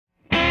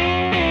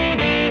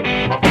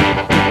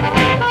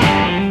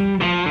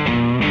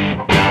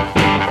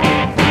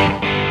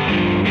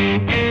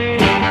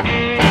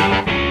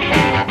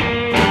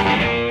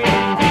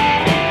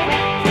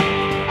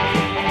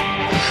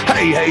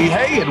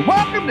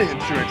to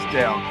Insurance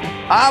Town.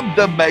 I'm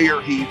the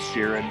Mayor, Heath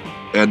Sharon,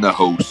 and the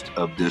host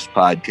of this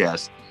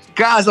podcast.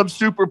 Guys, I'm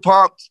super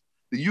pumped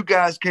that you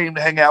guys came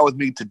to hang out with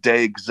me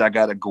today because I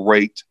got a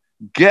great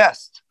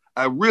guest.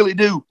 I really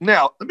do.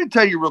 Now, let me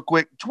tell you real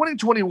quick.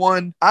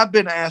 2021, I've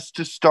been asked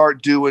to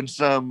start doing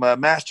some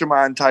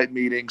mastermind type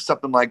meetings,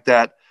 something like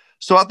that.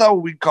 So I thought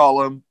what we'd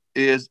call them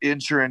is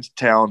Insurance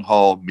Town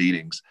Hall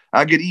meetings.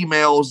 I get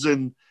emails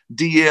and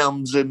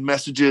DMs and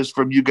messages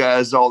from you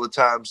guys all the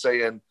time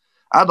saying,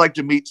 I'd like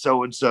to meet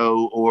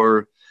so-and-so,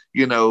 or,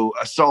 you know,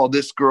 I saw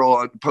this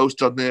girl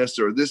post on this,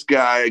 or this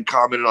guy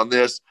commented on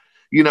this,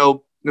 you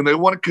know, and they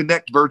want to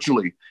connect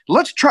virtually.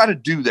 Let's try to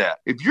do that.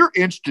 If you're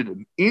interested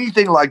in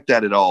anything like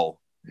that at all,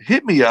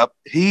 hit me up,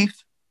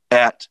 Heath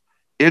at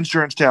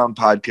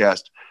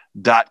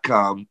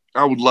insurancetownpodcast.com.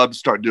 I would love to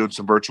start doing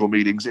some virtual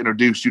meetings,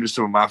 introduce you to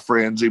some of my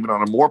friends, even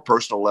on a more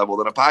personal level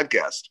than a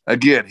podcast.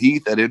 Again,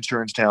 Heath at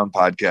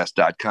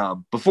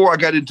insurancetownpodcast.com. Before I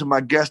got into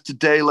my guest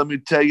today, let me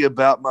tell you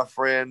about my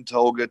friend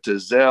Tolga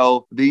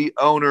Tezel, the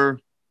owner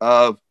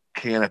of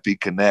Canopy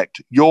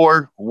Connect,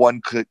 your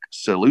one-click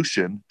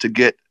solution to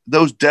get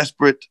those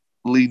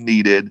desperately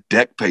needed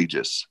deck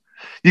pages.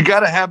 You got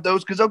to have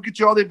those because they'll get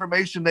you all the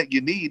information that you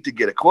need to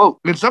get a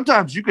quote. And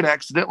sometimes you can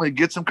accidentally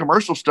get some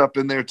commercial stuff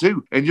in there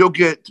too, and you'll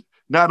get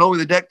not only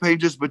the deck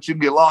pages, but you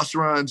can get loss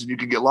runs and you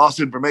can get loss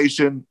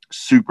information.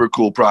 Super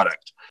cool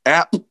product.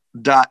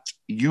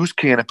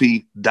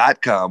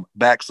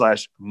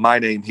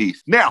 app.usecanopy.com/mynameheath.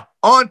 Now,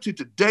 on to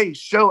today's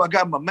show. I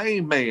got my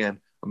main man,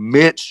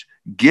 Mitch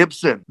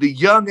Gibson, the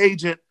young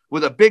agent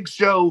with a big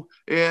show,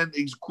 and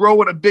he's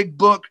growing a big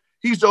book.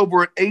 He's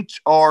over at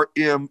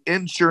HRM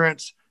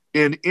Insurance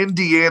in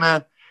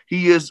Indiana.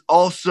 He is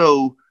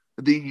also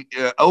the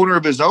owner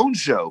of his own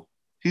show.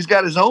 He's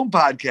got his own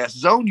podcast,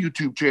 his own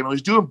YouTube channel.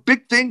 He's doing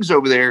big things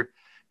over there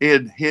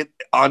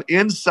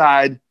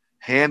inside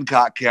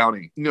Hancock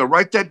County. You know,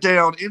 write that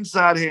down,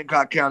 inside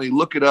Hancock County.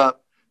 Look it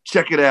up.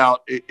 Check it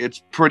out.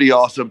 It's pretty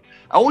awesome.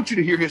 I want you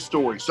to hear his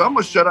story. So I'm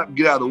going to shut up and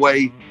get out of the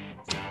way.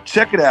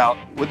 Check it out.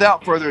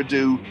 Without further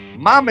ado,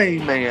 my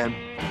main man,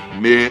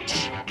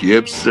 Mitch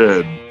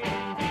Gibson.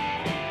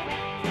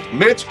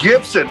 Mitch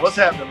Gibson, what's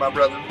happening, my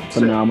brother?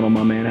 Phenomenal,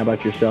 my man. How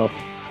about yourself?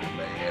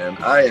 Man,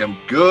 I am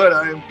good.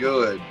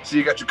 So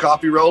you got your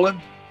coffee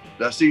rolling?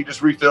 Did I see you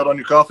just refilled on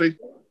your coffee?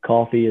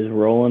 Coffee is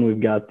rolling.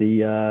 We've got we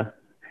have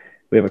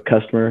a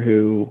customer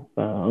who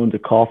owns a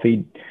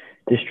coffee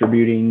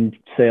distributing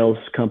sales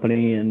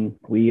company, and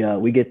we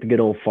get the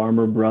good old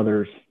Farmer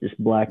Brothers, just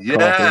black coffee,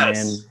 man.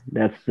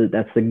 That's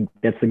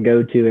the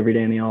go-to every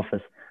day in the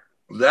office.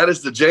 That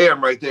is the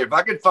jam right there. If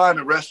I could find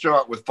a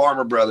restaurant with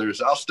Farmer Brothers,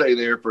 I'll stay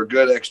there for a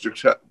good extra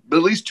cup,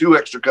 at least 2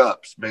 extra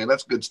cups. Man,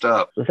 that's good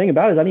stuff. The thing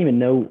about it is I didn't even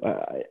know,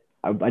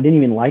 I didn't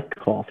even like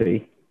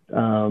coffee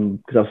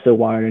because I was so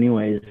wired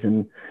anyways.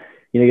 And,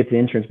 you know, get to the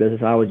insurance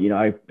business, I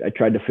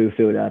tried to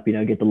foo-foo it up, you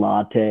know, get the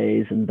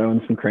lattes and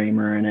throwing some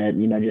creamer in it,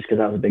 you know, just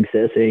because I was a big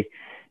sissy,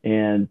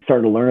 and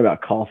started to learn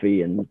about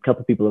coffee. And a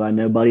couple of people that I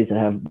know, buddies that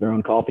have their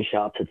own coffee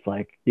shops, it's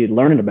like, dude,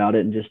 learning about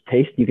it and just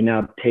you can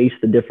now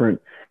taste the different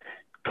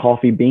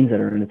coffee beans that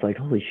are in. It's like,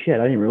 holy shit,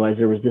 I didn't realize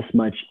there was this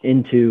much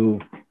into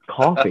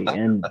coffee.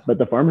 But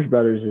the Farmers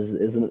Brothers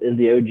is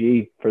the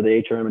OG for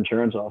the HRM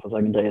insurance office,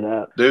 I can tell you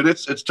that. Dude,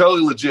 it's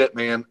totally legit,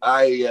 man.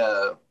 I'm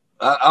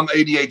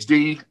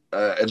ADHD,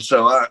 and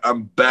so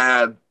I'm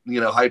bad, you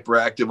know,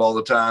 hyperactive all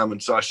the time,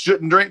 and so I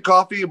shouldn't drink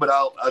coffee, but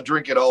I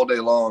drink it all day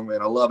long,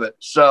 man. I love it.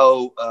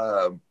 So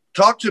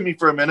talk to me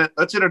for a minute.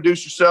 Let's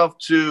introduce yourself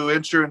to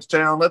Insurance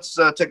Town. Let's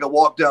take a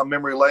walk down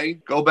memory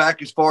lane. Go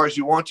back as far as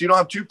you want to. You don't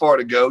have too far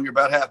to go. You're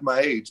about half my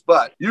age,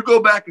 but you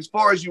go back as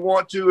far as you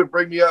want to and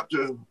bring me up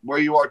to where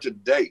you are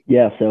today.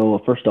 Yeah.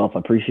 So first off, I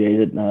appreciate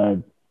it.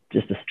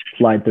 Just to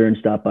slide through and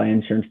stop by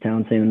Insurance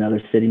Town, seeing another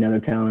city,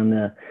 another town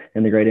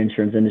in the great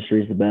insurance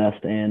industry is the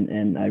best.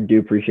 And I do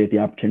appreciate the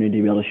opportunity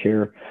to be able to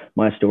share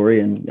my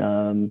story and,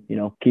 you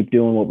know, keep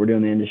doing what we're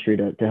doing in the industry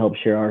to help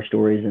share our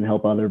stories and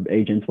help other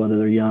agents, whether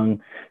they're young,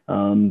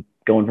 going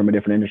from a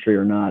different industry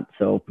or not.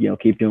 So, you know,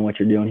 keep doing what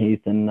you're doing,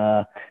 Heath, and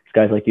it's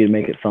guys like you to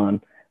make it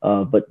fun.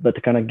 But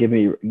to kind of give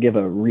a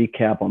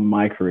recap on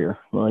my career,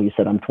 well, like you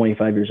said, I'm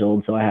 25 years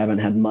old, so I haven't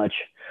had much,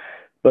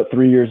 but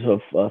 3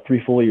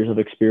 full years of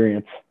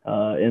experience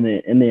in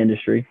the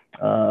industry.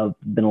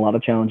 Been a lot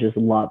of challenges, a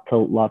lot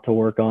to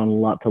work on, a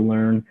lot to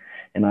learn,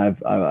 and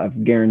I've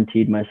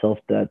guaranteed myself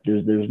that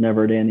there's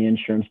never a day in the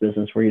insurance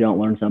business where you don't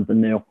learn something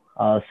new.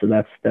 So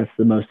that's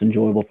the most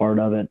enjoyable part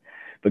of it.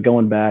 But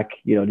going back,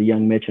 you know, to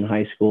young Mitch in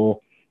high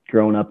school,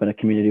 growing up in a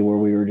community where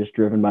we were just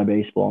driven by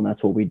baseball, and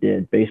that's what we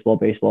did.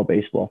 Baseball.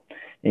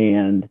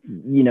 And,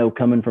 you know,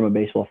 coming from a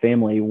baseball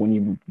family, when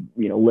you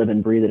live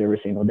and breathe it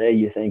every single day,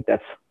 you think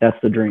that's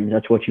the dream.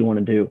 That's what you want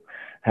to do.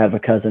 I have a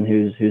cousin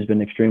who's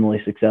been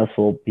extremely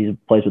successful. He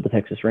plays with the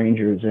Texas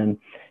Rangers, and,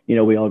 you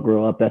know, we all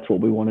grow up. That's what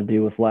we want to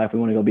do with life. We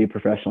want to go be a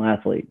professional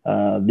athlete.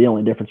 The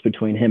only difference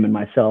between him and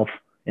myself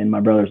and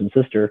my brothers and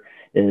sister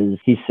is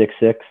he's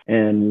 6'6"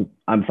 and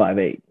I'm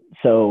 5'8".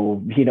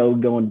 So, you know,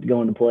 going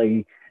to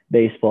play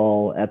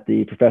baseball at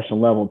the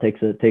professional level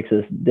takes a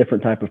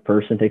different type of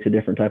person, takes a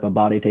different type of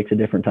body, takes a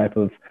different type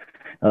of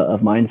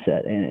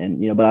mindset.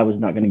 And but I was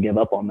not going to give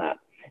up on that.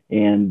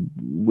 And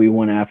we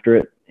went after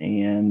it.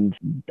 And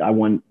I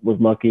was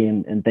lucky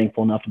and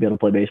thankful enough to be able to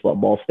play baseball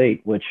at Ball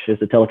State, which is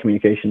a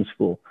telecommunications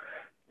school.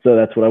 So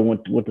that's what I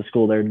went to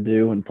school there to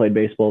do, and played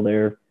baseball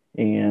there.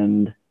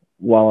 And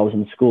while I was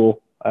in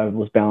school, I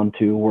was bound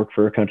to work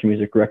for a country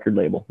music record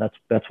label.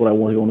 That's what I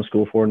wanted to go to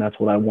school for, and that's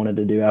what I wanted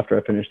to do after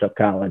I finished up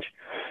college.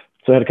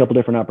 So I had a couple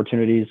different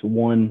opportunities.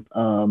 One,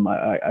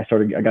 I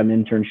got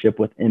an internship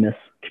with MS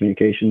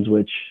Communications,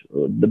 which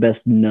the best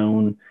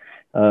known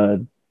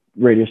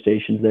radio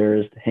stations there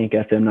is Hank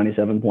FM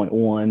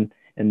 97.1,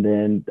 and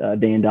then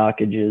Dan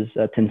Dockage's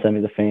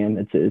 1070 The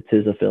Fan. It's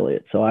his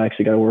affiliate. So I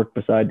actually got to work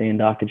beside Dan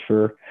Dockage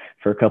for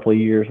a couple of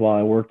years while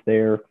I worked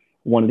there.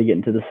 Wanted to get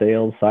into the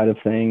sales side of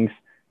things,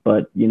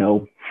 but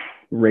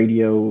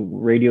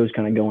radio is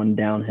kind of going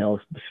downhill,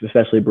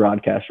 especially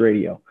broadcast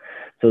radio.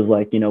 So it's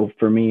like,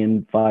 for me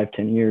in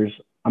 5-10 years,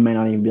 I may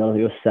not even be able to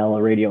go sell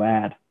a radio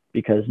ad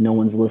because no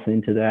one's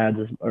listening to the ads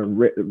or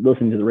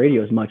listening to the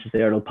radio as much as they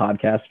are to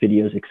podcasts,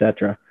 videos,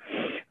 etc.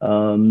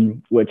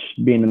 Which,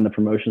 being in the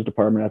promotions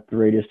department at the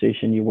radio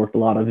station, you worked a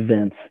lot of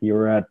events. You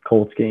were at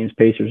Colts games,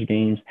 Pacers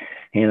games,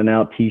 handing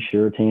out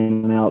T-shirts,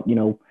 handing out,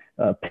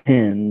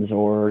 pins,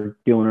 or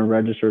doing a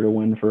register to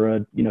win for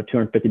a,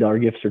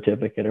 $250 gift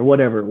certificate or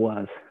whatever it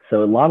was.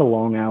 So a lot of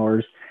long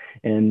hours,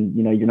 and,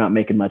 you're not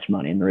making much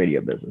money in the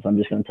radio business. I'm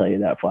just going to tell you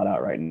that flat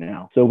out right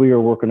now. So we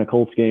were working a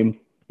Colts game,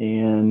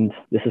 and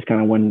this is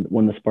kind of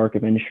when the spark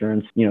of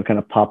insurance, kind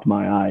of popped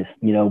my eyes,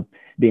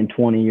 being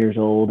 20 years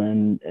old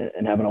and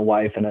having a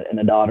wife and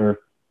a daughter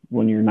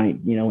when you're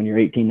when you're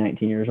 18,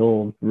 19 years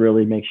old,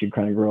 really makes you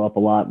kind of grow up a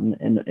lot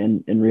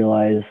and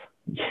realize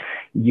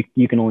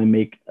you can only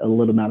make a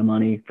little amount of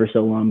money for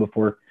so long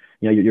before,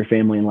 your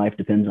family and life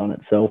depends on it.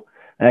 So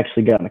I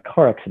actually got in a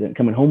car accident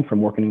coming home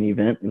from working an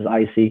event. It was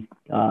icy.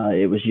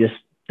 It was just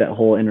that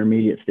whole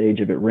intermediate stage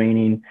of it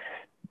raining,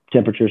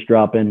 temperatures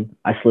dropping.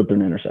 I slid through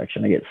an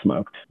intersection. I get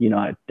smoked.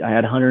 I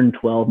had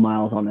 112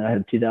 miles on it. I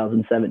had a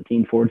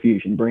 2017 Ford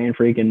Fusion, brand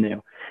freaking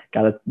new.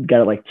 Got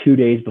it like 2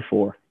 days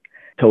before.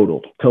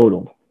 Totaled.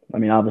 I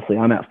mean, obviously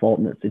I'm at fault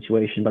in that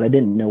situation, but I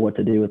didn't know what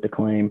to do with the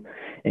claim.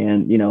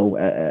 And,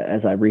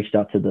 as I reached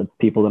out to the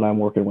people that I'm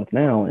working with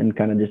now and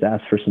kind of just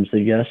asked for some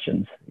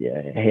suggestions.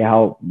 Yeah. Hey,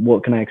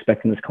 what can I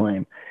expect in this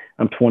claim?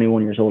 I'm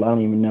 21 years old. I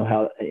don't even know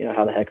how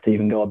the heck to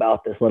even go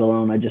about this, let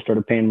alone I just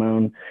started paying my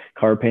own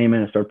car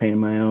payment. I started paying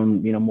my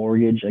own,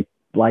 mortgage. Like,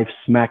 life's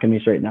smacking me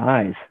straight in the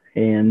eyes.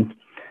 And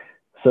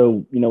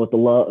so, with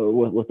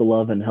the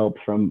love and help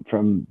from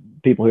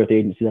people here at the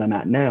agency that I'm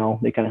at now,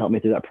 they kind of helped me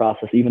through that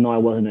process, even though I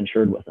wasn't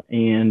insured with it.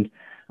 And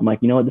I'm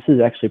like, this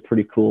is actually a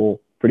pretty cool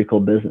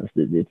business.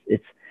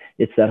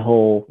 It's that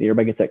whole,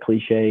 everybody gets that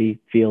cliche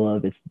feel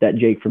of, it's that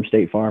Jake from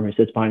State Farm who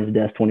sits behind his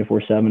desk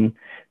 24/7,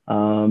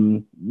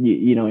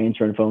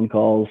 answering phone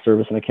calls,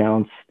 servicing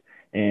accounts.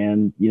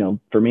 And,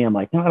 for me, I'm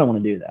like, no, I don't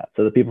want to do that.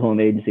 So the people who own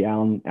the agency,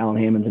 Alan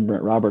Hammonds and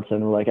Brent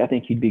Robertson, were like, I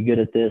think you'd be good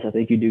at this. I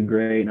think you do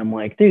great. And I'm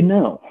like, dude,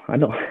 no, I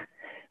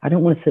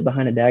don't want to sit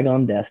behind a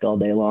daggone desk all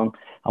day long.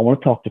 I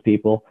want to talk to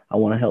people. I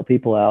want to help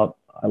people out.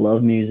 I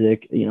love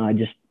music. I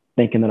just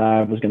thinking that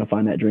I was going to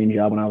find that dream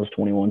job when I was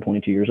 21,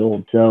 22 years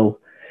old. So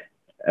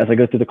as I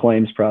go through the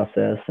claims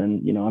process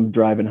and, I'm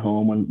driving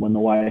home when the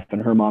wife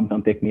and her mom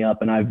come pick me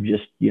up, and I've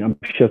just, I'm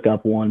shook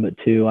up, one, but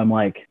two, I'm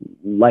like,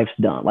 life's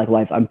done. Like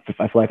I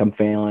feel like I'm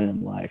failing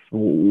in life.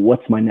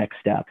 What's my next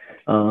step?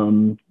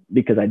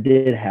 Because I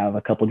did have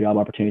a couple job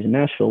opportunities in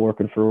Nashville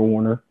working for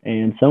Warner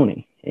and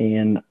Sony.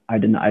 And I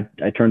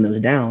turned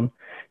those down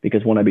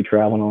because, one, I'd be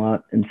traveling a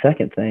lot. And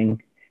second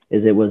thing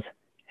is, it was,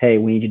 hey,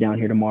 we need you down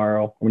here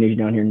tomorrow. Or we need you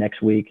down here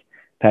next week.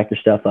 Pack your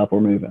stuff up. We're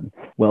moving.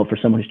 Well, for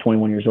someone who's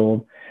 21 years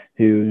old,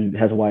 who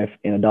has a wife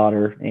and a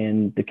daughter,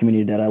 and the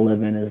community that I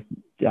live in is,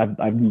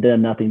 I've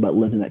done nothing but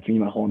lived in that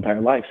community my whole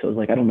entire life. So it's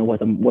like, I don't know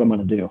what I'm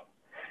going to do,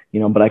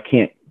 but I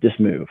can't just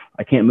move.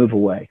 I can't move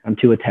away. I'm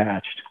too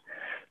attached.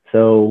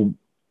 So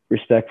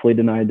respectfully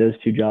denied those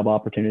two job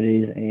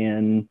opportunities.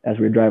 And as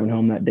we were driving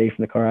home that day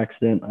from the car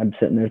accident, I'm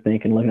sitting there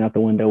thinking, looking out the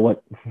window,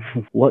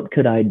 what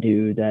could I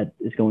do that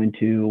is going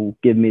to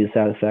give me the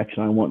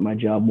satisfaction I want in my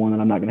job? One, that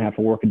I'm not going to have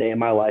to work a day in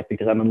my life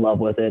because I'm in love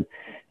with it.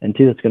 And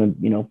two, that's going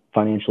to,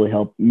 financially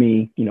help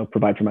me,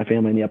 provide for my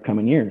family in the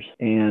upcoming years.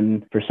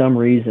 And for some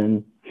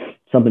reason,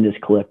 something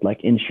just clicked, like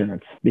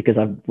insurance, because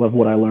of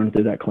what I learned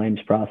through that claims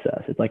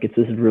process. It's like,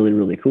 this is really,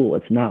 really cool.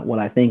 It's not what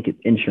I think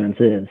insurance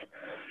is.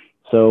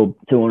 So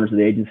two owners of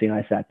the agency and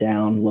I sat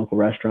down, local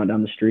restaurant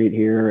down the street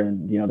here,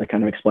 and they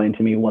kind of explained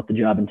to me what the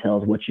job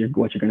entails, what you're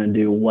going to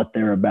do, what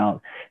they're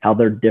about, how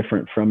they're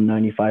different from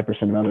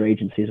 95% of other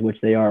agencies, which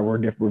they are.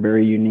 We're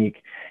very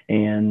unique.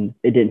 And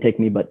it didn't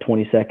take me but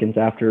 20 seconds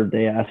after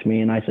they asked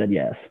me, and I said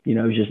yes.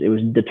 It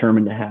was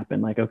determined to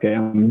happen. Like, okay,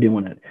 I'm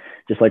doing it.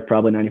 Just like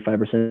probably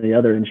 95% of the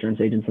other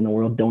insurance agents in the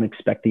world don't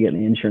expect to get in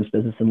the insurance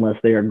business unless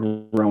they are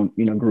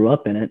grew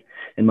up in it,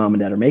 and mom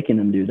and dad are making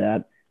them do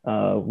that.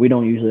 we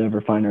don't usually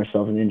ever find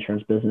ourselves in the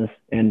insurance business,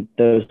 and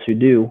those who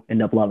do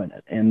end up loving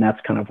it. And that's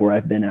kind of where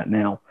I've been at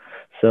now.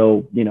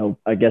 So,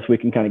 I guess we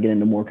can kind of get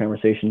into more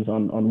conversations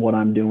on what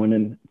I'm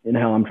doing and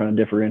how I'm trying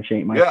to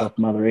differentiate myself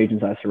from other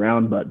agents I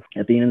surround. But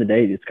at the end of the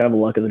day, it's kind of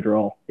a luck of the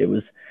draw. It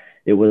was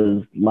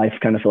life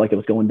kind of felt like it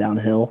was going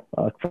downhill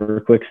for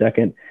a quick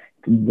second.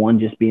 One,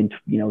 just being,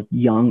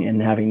 young and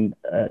having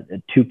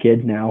 2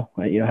 kids now,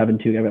 I've got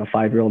a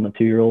 5-year-old and a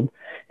 2-year-old.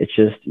 It's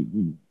just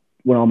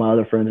when all my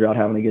other friends are out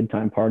having a good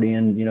time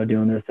partying,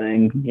 doing their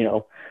thing,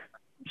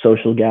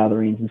 social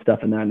gatherings and stuff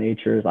in that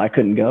nature, I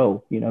couldn't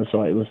go,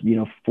 so it was,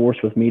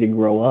 forced with me to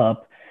grow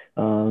up,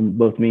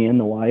 both me and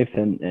the wife,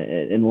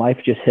 and life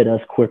just hit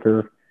us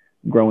quicker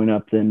growing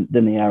up than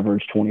the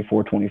average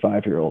 24,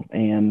 25-year-old.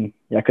 And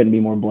I couldn't be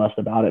more blessed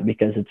about it,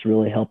 because it's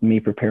really helped me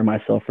prepare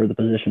myself for the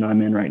position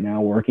I'm in right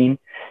now working,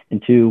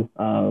 and 2,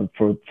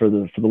 for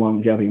the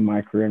longevity of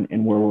my career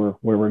and where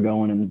we're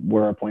going and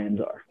where our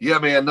plans are. Yeah,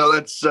 man. No,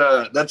 that's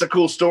a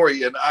cool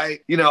story. And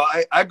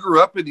I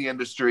grew up in the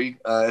industry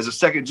as a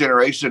second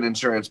generation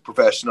insurance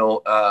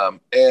professional.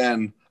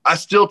 And I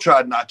still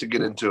tried not to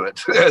get into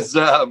it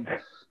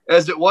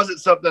as it wasn't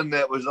something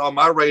that was on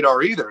my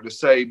radar either, to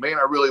say, man,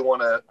 I really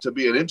want to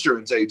be an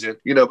insurance agent,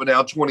 but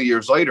now 20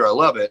 years later, I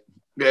love it.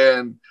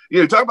 And,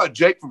 talk about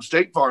Jake from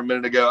State Farm a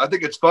minute ago. I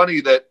think it's funny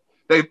that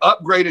they've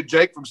upgraded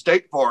Jake from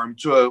State Farm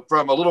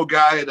from a little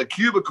guy in a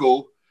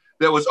cubicle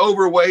that was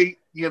overweight,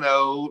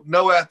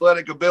 no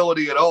athletic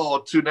ability at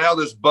all, to now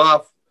this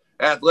buff,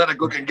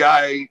 athletic looking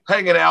guy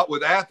hanging out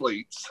with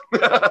athletes.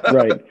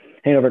 Right.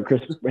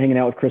 Hanging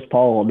out with Chris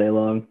Paul all day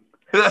long.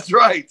 That's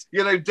right.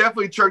 They've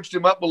definitely churched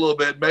him up a little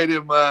bit, made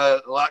him a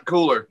lot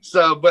cooler.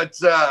 So, but,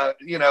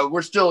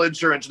 we're still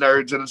insurance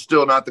nerds, and it's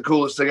still not the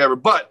coolest thing ever.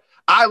 But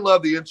I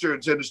love the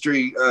insurance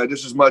industry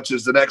just as much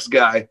as the next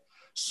guy.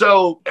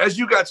 So as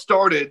you got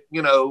started,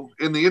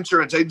 in the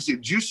insurance agency,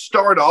 did you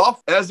start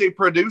off as a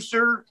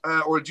producer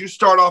or did you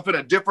start off in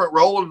a different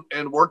role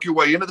and work your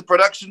way into the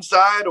production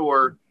side?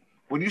 Or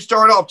when you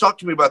start off, talk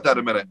to me about that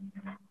a minute.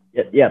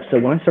 Yeah. So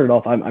when I started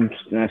off,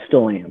 I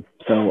still am.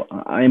 So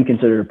I am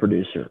considered a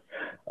producer.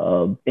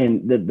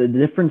 And the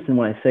difference in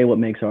when I say what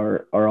makes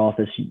our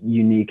office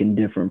unique and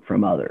different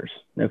from others.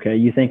 Okay.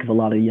 You think of a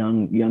lot of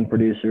young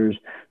producers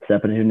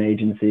stepping into an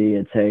agency.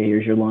 It's, hey,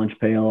 here's your lunch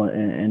pail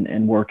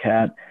and work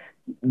hat,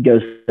 go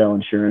sell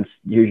insurance.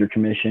 Here's your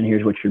commission.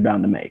 Here's what you're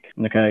bound to make.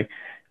 Okay.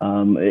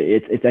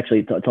 It's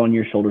actually, it's on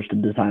your shoulders to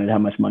decide how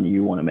much money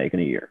you want to make in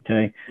a year.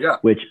 Okay. Yeah.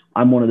 Which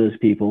I'm one of those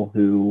people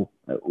who,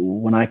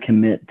 when I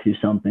commit to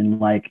something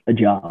like a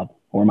job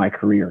or my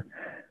career,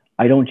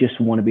 I don't just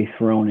want to be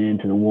thrown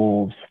into the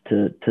wolves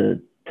to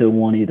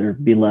one, either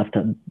be left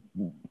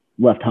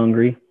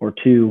hungry, or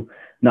 2,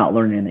 not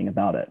learn anything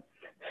about it.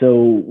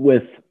 So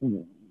with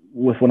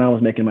when I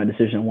was making my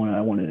decision on what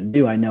I wanted to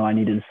do, I know I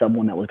needed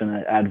someone that was going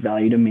to add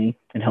value to me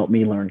and help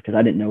me learn, because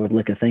I didn't know a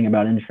lick a thing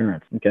about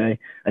insurance. Okay.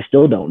 I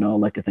still don't know a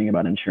lick a thing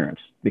about insurance,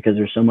 because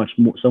there's so much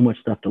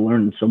stuff to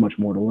learn and so much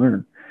more to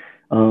learn.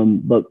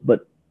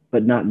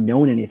 But not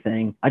knowing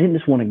anything, I didn't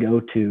just want to go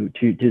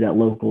to that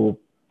local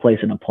place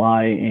and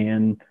apply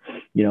and,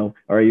 all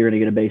right, you're going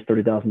to get a base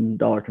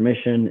 $30,000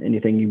 commission.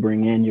 Anything you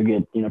bring in, you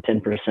get,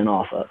 10%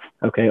 off of.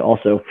 Okay.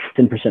 Also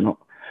 10%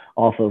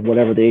 off of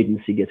whatever the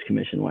agency gets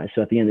commission wise.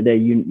 So at the end of the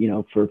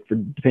day, for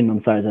depending on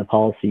the size of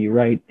policy you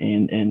write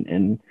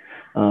and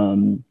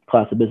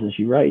class of business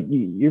you write,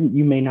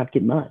 you may not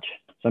get much.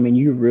 So,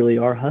 you really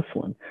are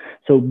hustling.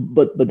 So,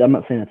 but I'm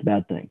not saying that's a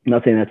bad thing. I'm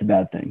not saying that's a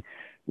bad thing.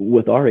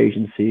 With our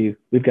agency,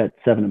 we've got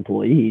 7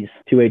 employees,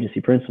 2 agency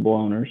principal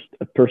owners,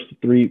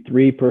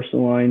 three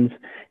personal lines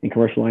and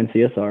commercial line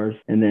CSRs,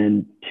 and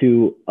then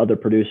 2 other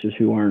producers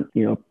who aren't,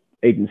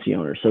 agency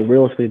owners. So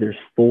realistically, there's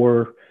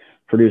 4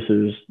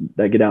 producers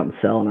that get out and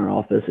sell in our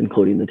office,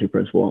 including the 2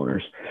 principal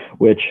owners,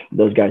 which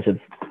those guys have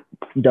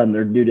done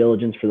their due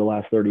diligence for the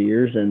last 30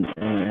 years and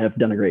have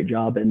done a great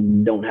job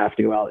and don't have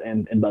to go out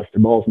and bust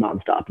their balls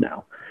nonstop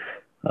now.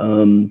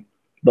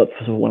 But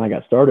so when I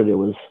got started, it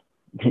was,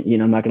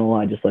 I'm not going to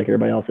lie, just like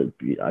everybody else,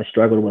 I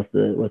struggled with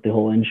the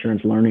whole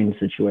insurance learning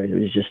situation.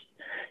 It was just,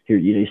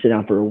 you sit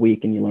down for a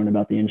week and you learn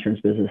about the insurance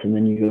business, and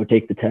then you go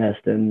take the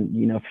test. And,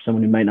 for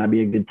someone who might not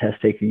be a good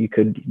test taker, you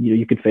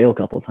could fail a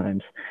couple of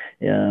times.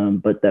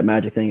 But that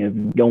magic thing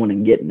of going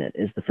and getting it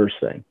is the first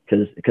thing.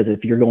 Because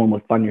if you're going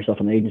with finding yourself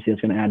an agency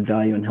that's going to add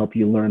value and help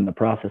you learn the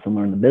process and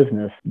learn the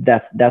business,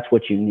 that's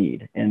what you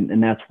need.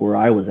 And that's where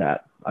I was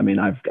at.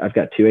 I've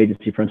got 2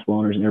 agency principal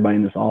owners and everybody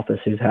in this office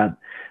who's had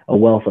a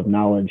wealth of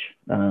knowledge.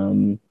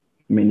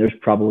 There's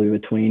probably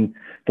between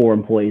 4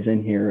 employees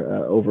in here,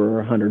 over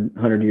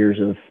 100 years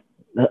of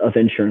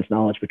insurance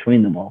knowledge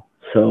between them all.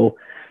 So,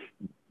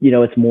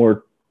 it's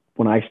more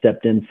when I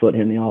stepped in foot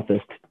here in the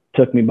office,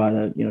 took me by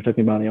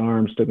the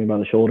arms, took me by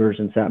the shoulders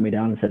and sat me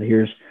down and said,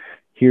 here's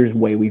the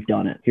way we've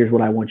done it. Here's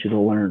what I want you to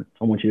learn.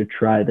 I want you to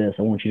try this.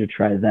 I want you to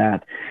try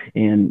that.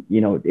 And,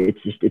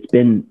 it's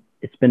been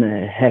it's been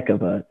a heck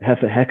of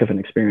an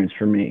experience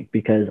for me,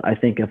 because I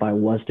think if I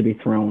was to be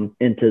thrown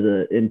into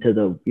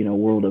the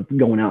world of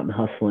going out and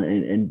hustling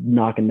and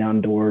knocking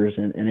down doors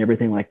and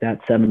everything like that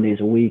 7 days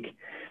a week,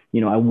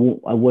 I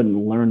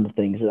wouldn't learn the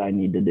things that I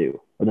need to do,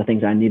 or the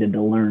things I needed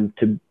to learn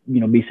to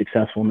be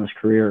successful in this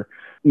career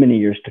many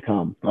years to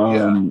come.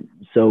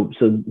 So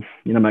I'm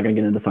not going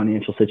to get into the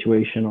financial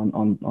situation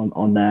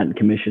on that and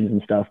commissions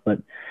and stuff, but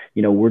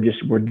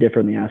we're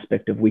different in the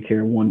aspect of, we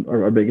care, one,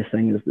 or our biggest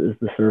thing is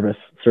the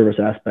service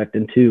aspect,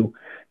 and two,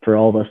 for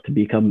all of us to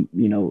become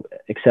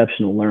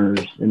exceptional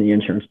learners in the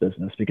insurance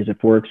business. Because if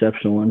we're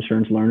exceptional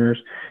insurance learners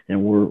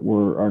and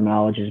our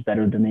knowledge is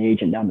better than the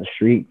agent down the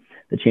street,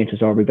 the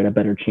chances are we've got a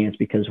better chance,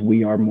 because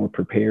we are more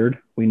prepared.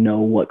 We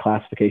know what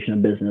classification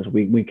of business.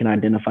 We can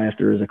identify if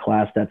there is a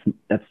class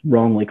that's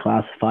wrongly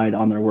classified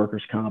on their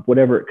workers' comp,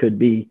 whatever it could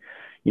be.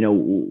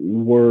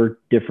 We're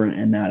different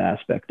in that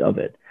aspect of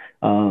it.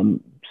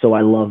 So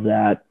I love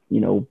that.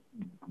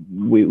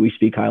 We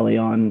speak highly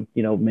on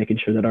making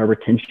sure that our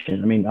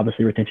retention. I mean,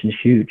 obviously retention is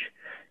huge,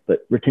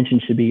 but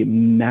retention should be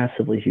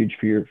massively huge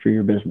for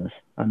your business.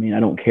 I mean, I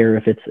don't care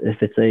if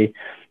it's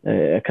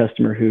a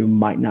customer who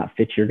might not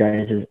fit your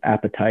guys'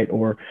 appetite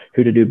or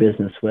who to do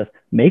business with.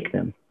 Make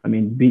them. I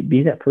mean,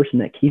 be that person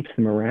that keeps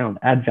them around.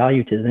 Add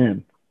value to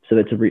them. So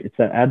it's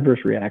that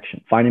adverse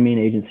reaction. Finding me an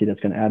agency that's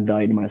going to add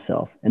value to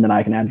myself, and then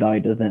I can add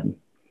value to them.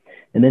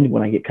 And then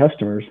when I get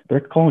customers,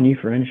 they're calling you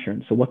for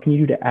insurance. So what can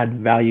you do to add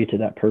value to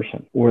that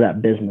person or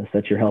that business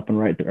that you're helping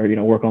write,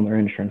 or work on their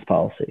insurance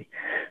policy?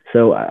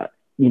 So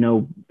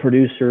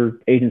producer,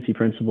 agency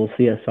principal,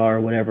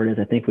 CSR, whatever it is,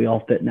 I think we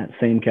all fit in that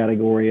same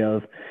category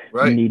of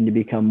needing to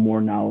become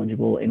more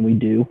knowledgeable, and we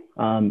do.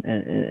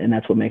 And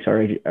that's what makes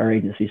our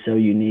agency so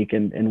unique,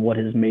 and what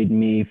has made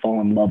me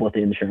fall in love with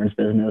the insurance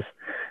business.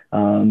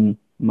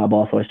 My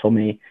boss always told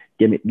me,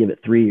 give it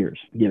 3 years.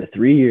 Give it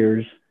 3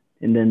 years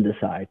and then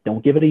decide.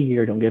 Don't give it a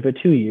year. Don't give it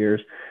 2 years.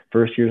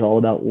 First year is all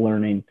about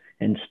learning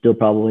and still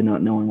probably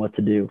not knowing what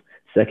to do.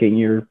 Second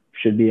year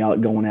should be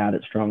out going at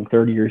it strong.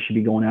 Third year should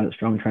be going at it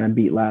strong, trying to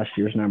beat last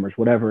year's numbers,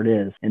 whatever it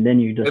is. And then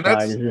you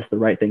decide, is this the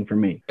right thing for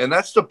me? And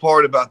that's the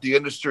part about the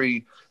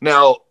industry.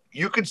 Now,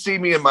 you can see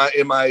me in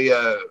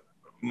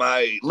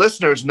my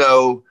listeners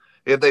know,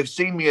 if they've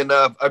seen me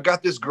enough, I've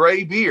got this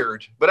gray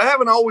beard, but I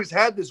haven't always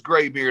had this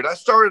gray beard. I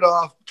started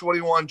off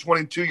 21,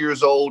 22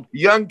 years old,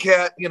 young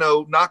cat,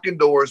 knocking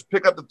doors,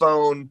 pick up the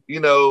phone,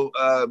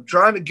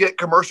 trying to get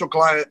commercial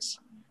clients.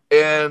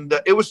 And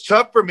it was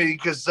tough for me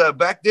because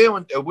back then,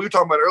 when we were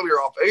talking about earlier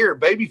off air,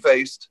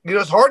 baby-faced,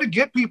 it's hard to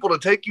get people to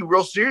take you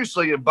real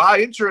seriously and buy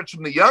insurance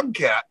from the young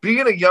cat.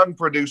 Being a young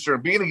producer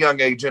and being a young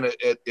agent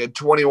at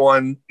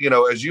 21,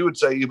 as you would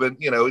say, even,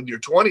 in your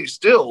 20s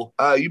still,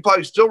 you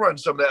probably still run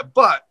some of that.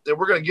 But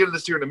we're going to get into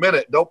this here in a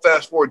minute. Don't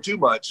fast forward too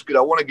much, because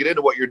I want to get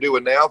into what you're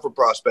doing now for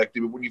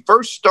prospecting. But when you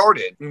first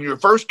started, when you were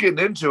first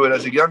getting into it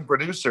as a young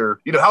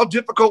producer, how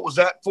difficult was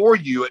that for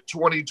you at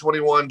 20,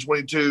 21,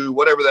 22,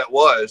 whatever that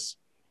was,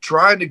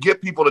 trying to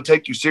get people to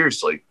take you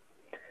seriously?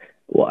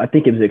 Well, I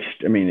think it was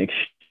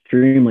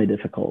extremely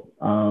difficult.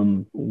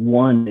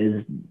 One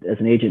is, as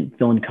an agent,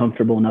 feeling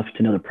comfortable enough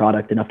to know the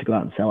product, enough to go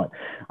out and sell it.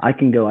 I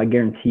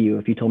guarantee you,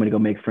 if you told me to go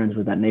make friends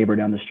with that neighbor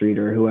down the street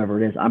or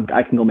whoever it is,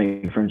 I can go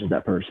make friends with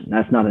that person.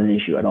 That's not an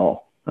issue at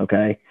all.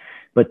 Okay.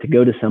 But to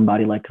go to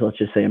somebody like, let's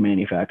just say, a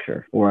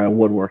manufacturer or a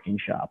woodworking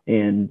shop,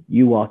 and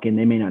you walk in,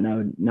 they may not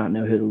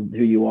know who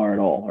you are at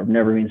all, or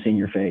never even seen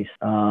your face.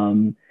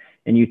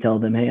 And you tell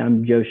them, hey,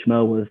 I'm Joe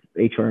Schmo with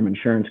HRM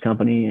Insurance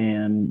Company,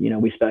 and,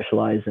 we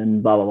specialize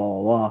in blah, blah, blah,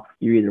 blah, blah.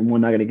 You're either, one,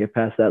 not going to get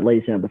past that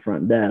lady at the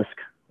front desk,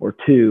 or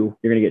two,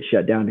 you're going to get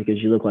shut down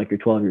because you look like you're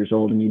 12 years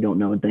old and you don't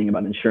know a thing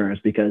about insurance,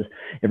 because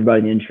everybody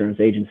in the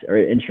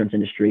insurance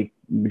industry,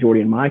 majority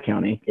in my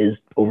county, is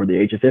over the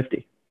age of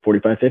 50,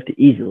 45, 50,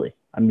 easily.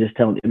 I'm just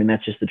telling you,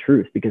 that's just the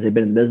truth, because they've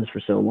been in business for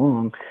so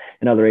long,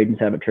 and other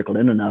agents haven't trickled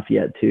in enough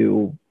yet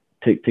to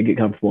get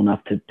comfortable enough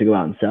to go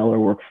out and sell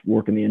or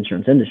work in the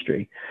insurance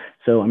industry.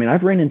 So,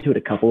 I've ran into it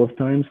a couple of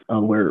times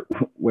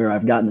where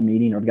I've gotten the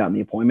meeting or I've gotten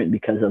the appointment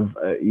because of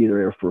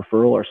either a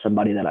referral or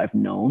somebody that I've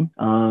known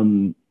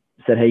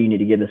said, hey, you need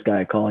to give this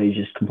guy a call. He's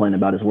just complaining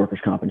about his workers'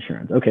 comp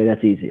insurance. Okay,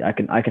 that's easy. I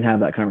can have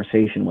that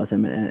conversation with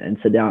him and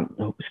sit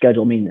down,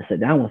 schedule a meeting to sit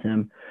down with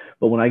him.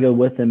 But when I go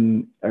with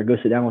him or go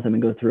sit down with him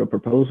and go through a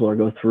proposal or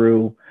go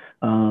through,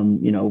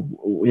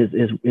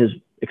 his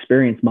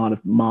experience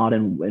mod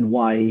and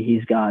why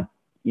he's got,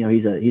 he's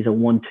a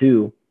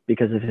 1-2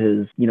 because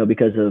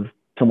of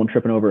someone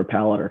tripping over a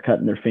pallet or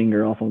cutting their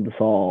finger off on the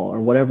saw or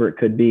whatever it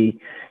could be.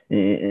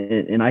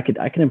 And I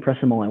can impress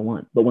them all I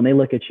want. But when they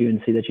look at you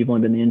and see that you've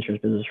only been in the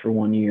insurance business for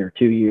 1 year,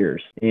 2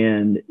 years,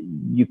 and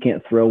you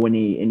can't throw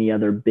any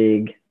other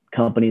big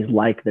companies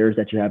like theirs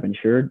that you have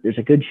insured, there's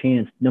a good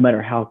chance, no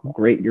matter how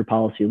great your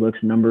policy looks,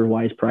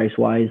 number-wise,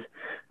 price-wise,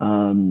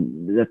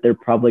 that they're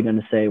probably going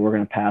to say, we're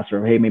going to pass,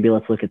 or, hey, maybe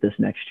let's look at this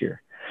next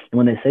year. And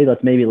when they say,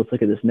 let's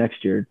look at this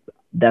next year,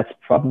 that's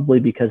probably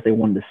because they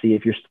wanted to see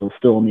if you're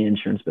still in the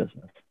insurance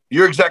business.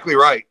 You're exactly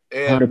right.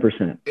 And,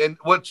 100%. And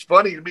what's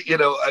funny,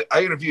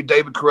 I interviewed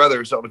David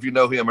Carruthers. I don't know if you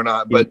know him or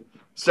not, but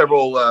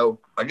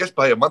I guess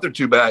probably a month or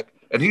two back,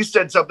 and he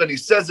said something. He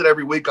says it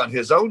every week on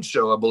his own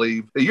show, I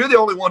believe, that you're the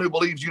only one who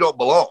believes you don't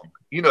belong.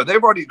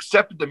 They've already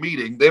accepted the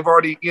meeting. They've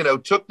already,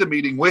 took the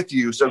meeting with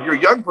you. So if you're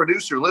a young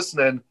producer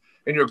listening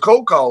and you're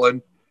cold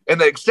calling and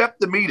they accept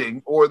the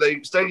meeting, or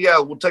they say, yeah,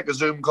 we'll take a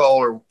Zoom call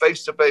or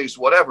face-to-face,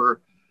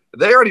 whatever,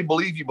 they already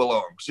believe you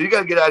belong. So you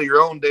got to get out of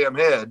your own damn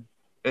head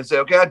and say,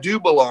 okay, I do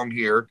belong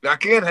here. I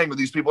can hang with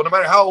these people no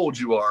matter how old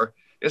you are.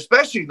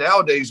 Especially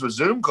nowadays with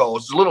Zoom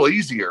calls, it's a little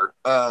easier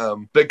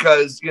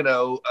because,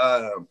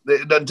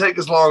 it doesn't take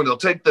as long. They'll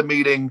take the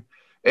meeting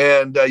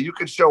and you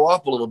can show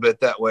off a little bit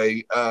that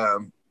way.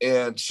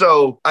 And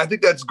so I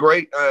think that's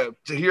great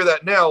to hear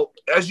that. Now,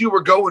 as you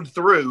were going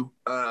through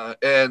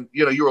and,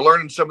 you were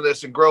learning some of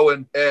this and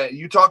growing,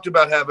 you talked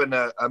about having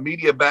a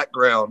media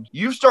background.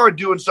 You started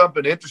doing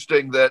something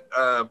interesting that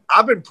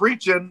I've been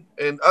preaching,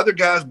 and other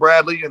guys,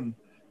 Bradley and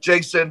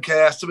Jason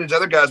Cass, some of these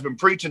other guys have been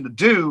preaching to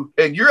do,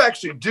 and you're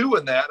actually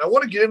doing that. And I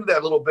want to get into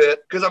that a little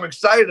bit because I'm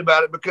excited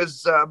about it,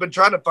 because I've been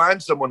trying to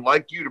find someone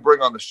like you to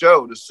bring on the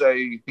show to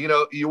say,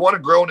 you want to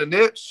grow in a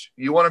niche,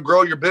 you want to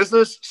grow your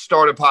business,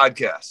 start a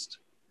podcast.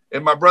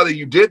 And my brother,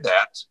 you did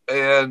that.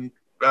 And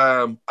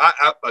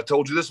I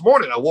told you this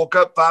morning, I woke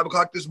up 5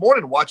 o'clock this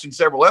morning watching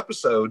several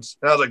episodes,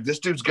 and I was like, this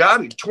dude's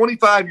got it. He's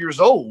 25 years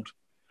old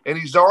and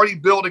he's already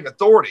building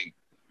authority.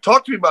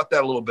 Talk to me about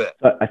that a little bit.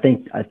 I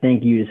think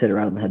you just hit it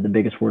right on the head. The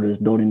biggest word is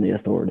building the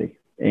authority.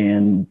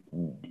 And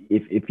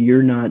if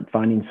you're not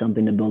finding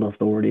something to build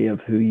authority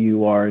of who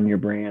you are and your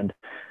brand,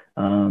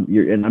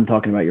 and I'm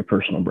talking about your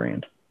personal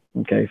brand.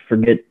 Okay.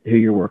 Forget who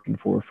you're working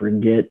for,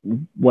 forget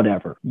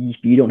whatever. If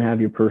you don't have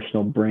your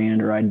personal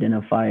brand or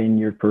identifying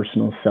your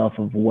personal self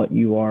of what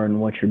you are and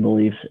what your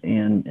beliefs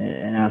and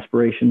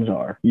aspirations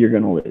are, you're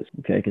going to lose.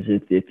 Okay. Because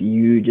if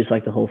you, just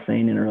like the whole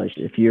saying in a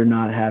relationship, if you're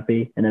not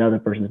happy and that other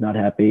person's not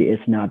happy,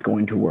 it's not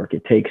going to work.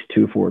 It takes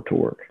two for it to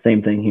work.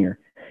 Same thing here.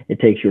 It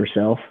takes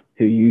yourself,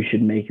 who you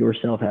should make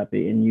yourself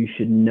happy, and you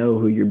should know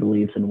who your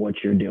beliefs and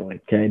what you're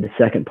doing. Okay. The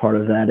second part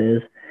of that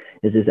is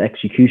this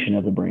execution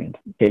of the brand.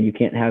 Okay. You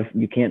can't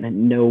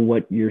know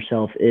what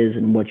yourself is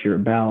and what you're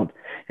about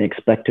and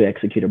expect to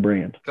execute a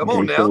brand. Come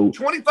on now. So,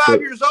 25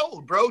 years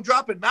old, bro,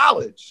 dropping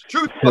knowledge.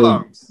 Truth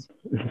bombs.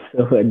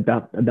 So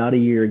about a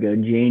year ago,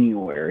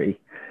 January,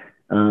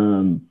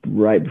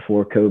 right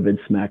before COVID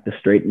smacked us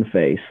straight in the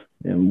face,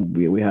 and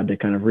we had to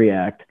kind of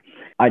react.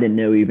 I didn't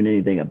know even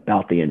anything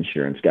about the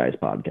Insurance Guys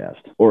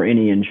podcast or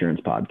any insurance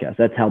podcast.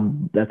 That's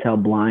how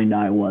blind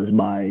I was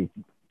by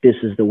this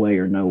is the way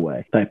or no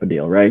way type of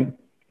deal, right?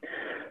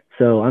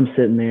 So I'm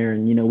sitting there,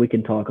 and we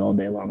can talk all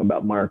day long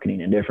about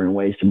marketing and different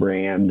ways to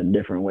brand and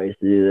different ways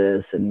to do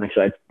this. And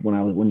actually,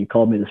 when you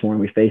called me this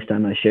morning, we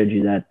FaceTime. I showed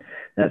you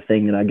that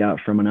thing that I got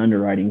from an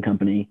underwriting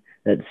company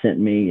that sent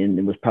me, and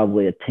it was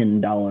probably a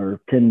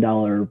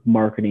 $10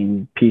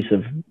 marketing piece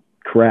of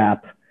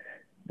crap.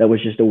 That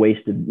was just a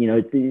waste of,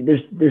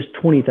 there's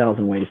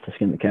 20,000 ways to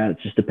skin the cat.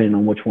 It's just depending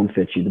on which one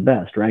fits you the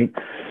best, right?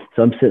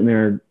 So I'm sitting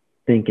there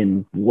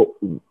thinking,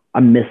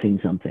 I'm missing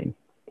something.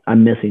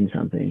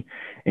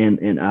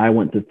 And I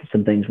went through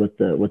some things with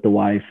the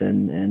wife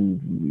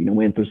and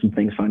went through some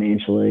things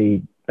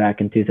financially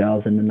back in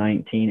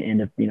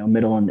 2019,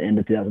 middle and the end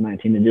of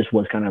 2019. It just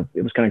was kind of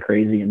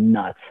crazy and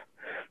nuts,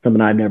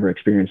 something I've never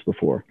experienced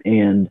before.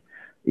 And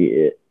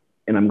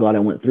I'm glad I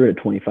went through it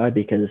at 25,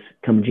 because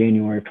come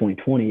January of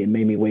 2020, it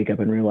made me wake up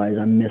and realize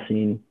I'm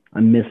missing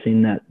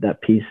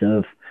that piece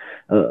of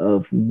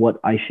what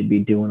I should be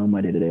doing on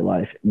my day-to-day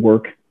life,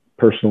 work,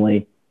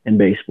 personally, and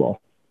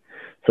baseball.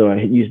 So I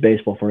use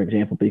baseball for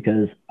example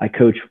because I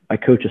coach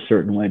a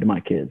certain way to my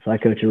kids. I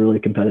coach a really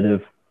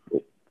competitive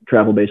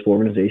travel baseball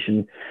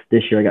organization.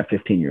 This year I got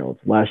 15-year-olds.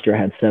 Last year I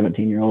had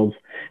 17-year-olds,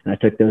 and I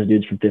took those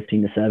dudes from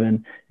 15 to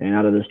 7. And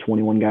out of those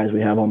 21 guys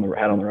we have on the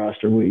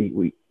roster,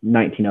 we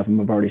 19 of them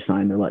have already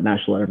signed their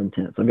national letter of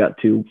intent. So I've got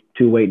two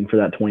waiting for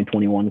that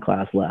 2021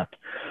 class left.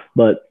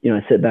 But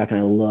I sit back and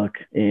I look,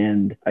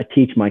 and I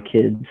teach my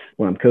kids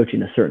when I'm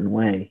coaching a certain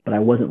way, but I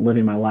wasn't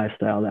living my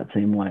lifestyle that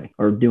same way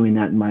or doing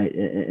that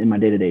in my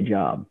day-to-day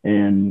job.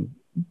 And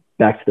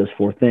back to those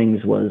 4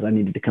 things was I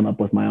needed to come up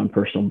with my own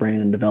personal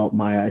brand and develop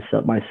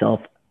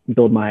myself,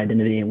 build my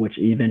identity, which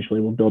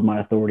eventually will build my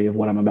authority of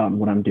what I'm about and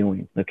what I'm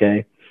doing.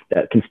 Okay.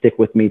 That can stick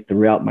with me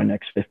throughout my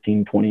next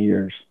 15, 20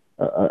 years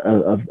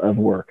of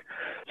work.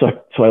 So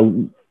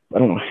I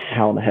don't know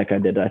how the heck I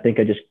did it. I think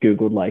I just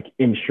Googled like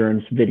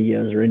insurance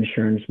videos or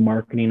insurance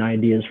marketing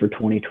ideas for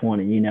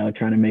 2020,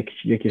 trying to make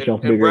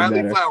yourself bigger and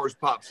better. Bradley Flowers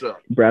pops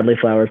up. Bradley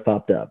Flowers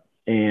popped up.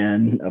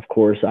 And of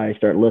course I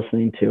start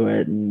listening to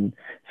it and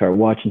start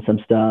watching some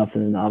stuff.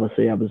 And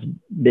obviously I was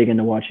big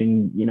into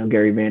watching,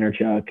 Gary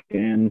Vaynerchuk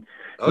and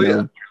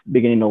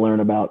beginning to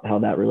learn about how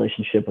that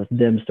relationship with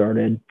them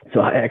started. So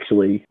I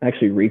actually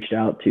reached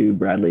out to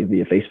Bradley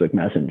via Facebook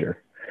Messenger.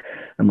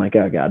 I'm like,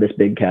 oh God, this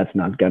big cat's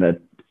not going to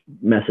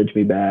message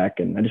me back.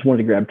 And I just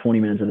wanted to grab 20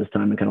 minutes of his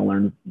time and kind of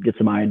learn, get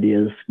some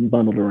ideas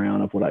bundled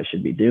around of what I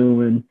should be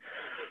doing,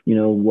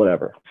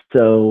 whatever.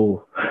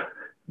 So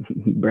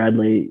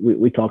Bradley,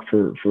 we talked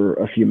for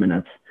a few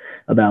minutes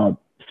about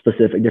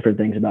specific different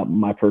things about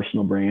my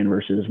personal brand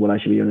versus what I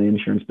should be doing in the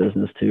insurance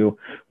business to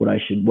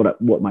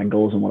what my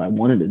goals and what I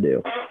wanted to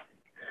do.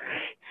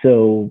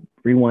 So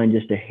rewind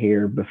just a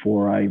hair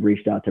before I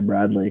reached out to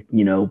Bradley,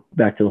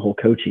 back to the whole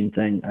coaching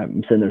thing.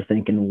 I'm sitting there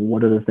thinking,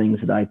 what are the things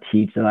that I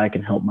teach that I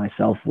can help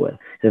myself with?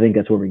 I think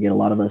that's where we get a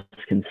lot of us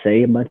can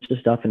say a bunch of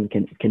stuff and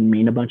can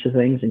mean a bunch of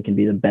things and can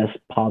be the best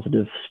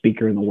positive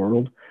speaker in the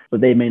world, but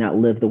they may not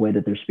live the way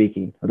that they're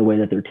speaking or the way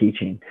that they're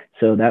teaching.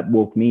 So that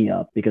woke me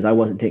up because I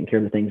wasn't taking care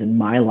of the things in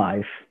my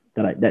life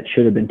that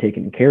should have been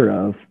taken care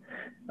of.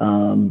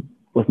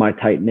 With my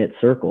tight knit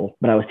circle,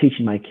 but I was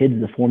teaching my kids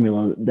the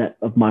formula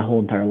of my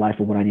whole entire life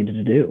of what I needed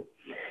to do.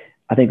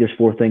 I think there's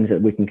 4 things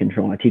that we can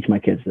control. And I teach my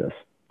kids this.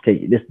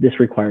 Okay, this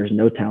requires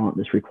no talent.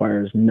 This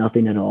requires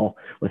nothing at all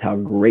with how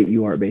great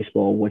you are at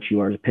baseball, what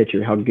you are as a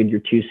pitcher, how good your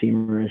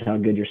 2-seamer is, how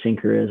good your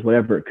sinker is,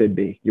 whatever it could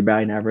be, your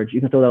batting average.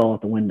 You can throw that all out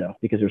the window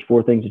because there's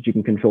 4 things that you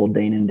can control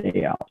day in and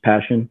day out: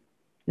 passion,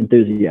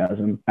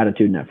 enthusiasm,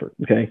 attitude, and effort.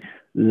 Okay,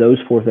 those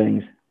 4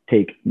 things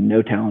take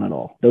no talent at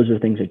all. Those are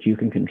things that you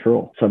can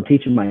control. So I'm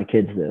teaching my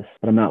kids this,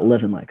 but I'm not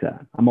living like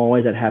that. I'm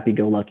always that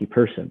happy-go-lucky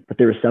person. But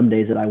there were some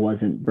days that I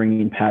wasn't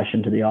bringing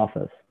passion to the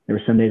office. There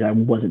were some days I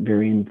wasn't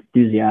very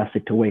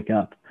enthusiastic to wake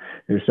up.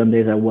 There were some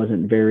days I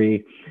wasn't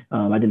very,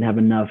 I didn't have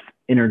enough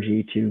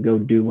energy to go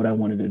do what I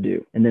wanted to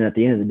do. And then at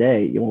the end of the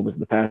day, it was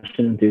the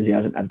passion,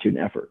 enthusiasm, attitude,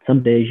 and effort.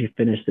 Some days you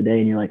finish the day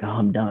and you're like, oh,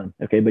 I'm done.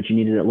 Okay, but you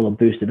needed that little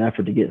boost of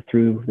effort to get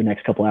through the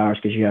next couple of hours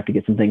because you have to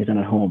get some things done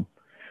at home,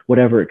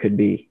 whatever it could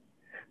be.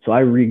 So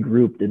I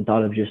regrouped and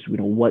thought of just,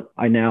 what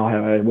I now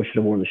have. I wish I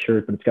wore the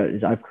shirt, but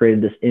I've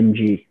created this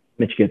MG,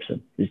 Mitch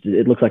Gibson.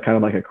 It looks like kind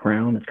of like a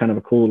crown. It's kind of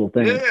a cool little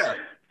thing. Yeah.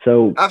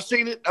 So I've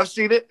seen it.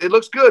 It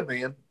looks good,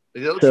 man.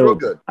 It looks real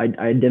good. I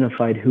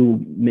identified who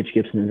Mitch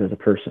Gibson is as a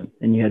person.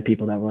 And you had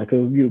people that were like,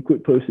 oh, you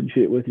quit posting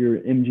shit with your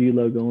MG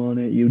logo on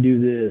it. You do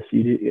this,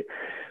 you do.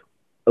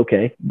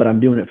 Okay. But I'm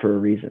doing it for a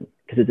reason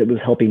because it was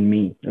helping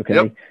me. Okay.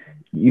 Yep.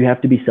 You have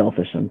to be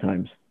selfish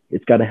sometimes.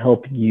 It's got to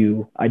help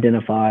you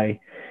identify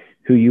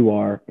who you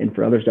are and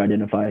for others to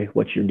identify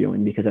what you're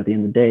doing. Because at the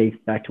end of the day,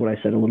 back to what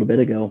I said a little bit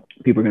ago,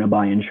 people are going to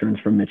buy insurance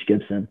from Mitch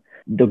Gibson.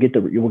 You will get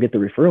the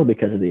referral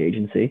because of the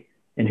agency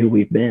and who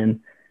we've been,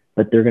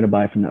 but they're going to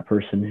buy from that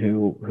person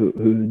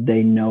who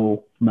they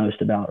know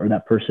most about, or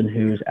that person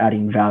who's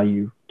adding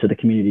value to the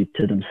community,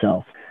 to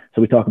themselves.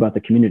 So we talk about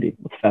the community.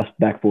 Let's fast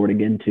back forward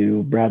again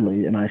to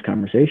Bradley and I's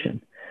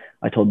conversation.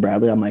 I told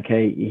Bradley, I'm like,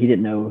 hey, he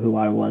didn't know who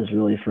I was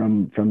really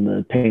from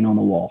the paint on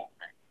the wall.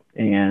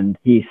 And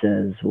he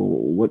says,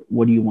 well,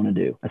 what do you want to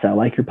do? I said, I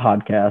like your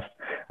podcast.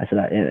 I said,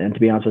 and to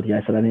be honest with you,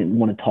 I said, I didn't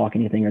want to talk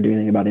anything or do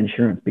anything about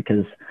insurance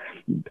because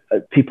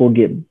people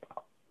get,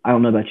 I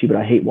don't know about you, but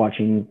I hate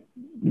watching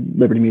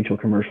Liberty Mutual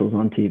commercials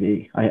on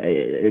TV.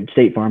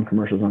 State Farm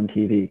commercials on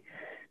TV.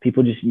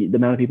 People the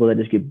amount of people that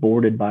just get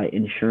boarded by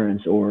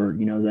insurance, or,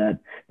 that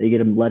they get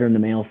a letter in the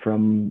mail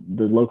from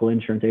the local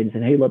insurance agent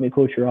saying, hey, let me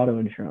quote your auto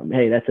insurance.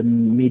 Hey, that's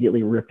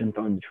immediately ripped and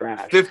thrown in the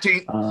trash.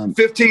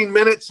 15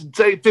 minutes and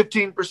save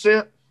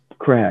 15%.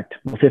 Correct.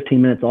 Well,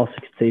 15 minutes also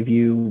could save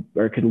you,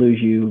 or could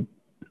lose you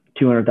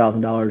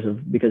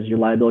 $200,000 because your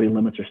liability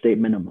limits are state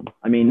minimum.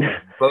 I mean,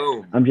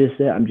 boom. I'm just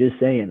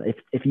saying,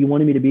 if you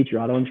wanted me to beat your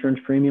auto insurance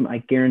premium, I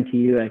guarantee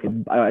you I'd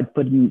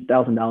put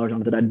 $1,000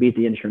 on it that I'd beat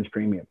the insurance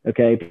premium.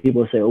 Okay.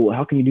 People say, oh,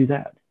 how can you do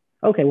that?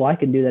 Okay. Well, I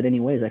can do that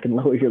anyways. I can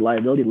lower your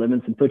liability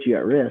limits and put you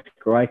at risk,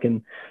 or I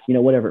can,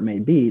 whatever it may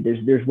be.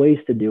 There's ways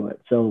to do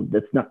it. So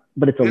that's not,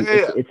 but it's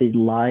a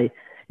lie.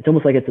 It's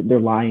almost like they're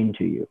lying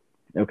to you.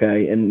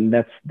 Okay. And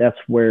that's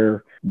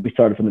where we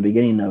started from the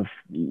beginning of,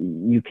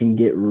 you can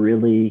get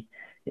really,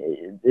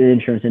 the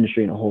insurance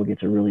industry in a whole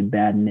gets a really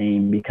bad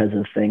name because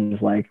of things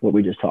like what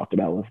we just talked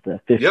about with the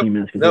 15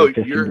 minutes. No, you're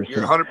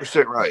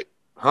 100% right.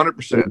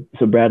 100%.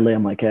 So Bradley,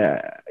 I'm like,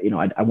 I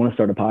want to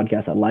start a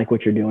podcast. I like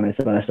what you're doing. I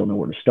said, but I just don't know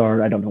where to start.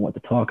 I don't know what to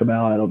talk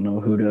about. I don't know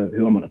who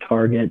I'm going to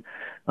target.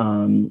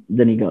 Then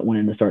he went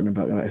into starting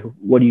about,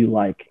 what do you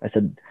like? I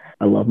said,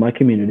 I love my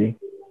community.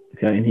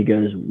 Okay. And he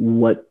goes,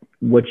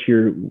 what's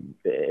your,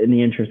 in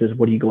the insurance is,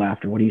 what do you go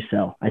after? What do you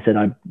sell? I said,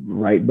 I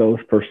write both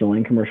personal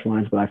and commercial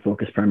lines, but I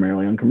focus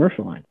primarily on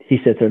commercial lines. He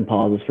sits there and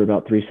pauses for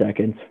about 3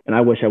 seconds. And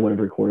I wish I would have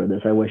recorded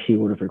this. I wish he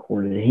would have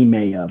recorded it. He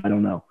may have, I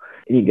don't know.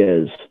 And he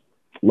goes,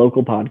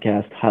 local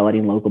podcast,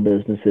 highlighting local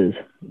businesses,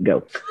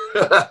 go.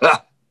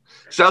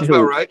 Sounds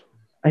about right.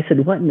 I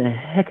said, what in the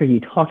heck are you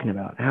talking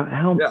about?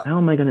 How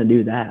am I going to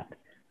do that?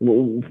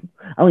 Well,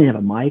 I don't even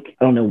have a mic.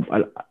 I don't know.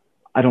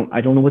 I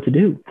don't know what to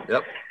do.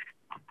 Yep.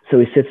 So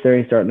he sits there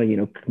and he's starting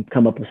to,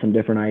 come up with some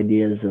different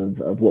ideas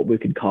of what we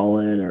could call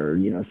it, or,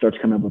 starts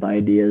coming up with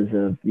ideas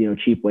of,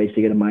 cheap ways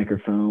to get a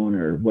microphone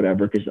or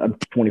whatever. Cause I'm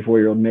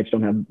 24-year-old Mitch,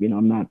 don't have,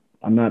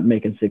 I'm not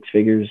making 6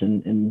 figures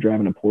and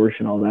driving a Porsche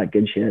and all that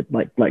good shit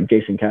like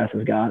Jason Cass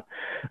has got.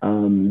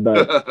 But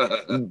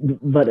at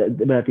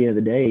the end of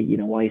the day,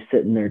 while he's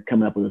sitting there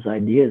coming up with his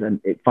ideas,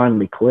 and it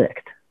finally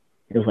clicked.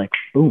 It was like,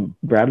 boom,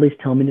 Bradley's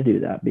telling me to do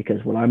that,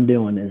 because what I'm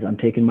doing is I'm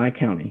taking my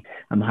county,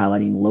 I'm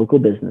highlighting local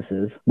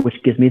businesses, which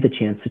gives me the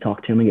chance to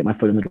talk to him and get my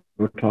foot in the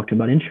door, talk to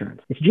him about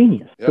insurance. It's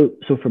genius. Yep.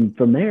 So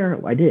from there,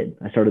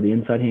 I started the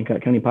Inside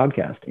Hancock County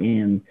podcast,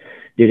 and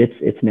dude,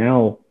 it's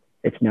now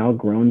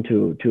grown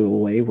to a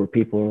way where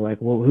people are like,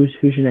 well, who's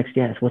your next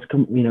guest? What's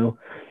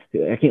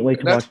I can't wait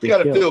to watch this show.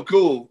 That's got to feel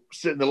cool,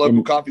 sitting in the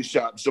local coffee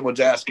shop and someone's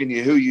asking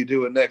you who you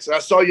doing next. I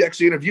saw you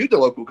actually interviewed the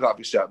local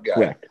coffee shop guy.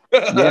 Correct.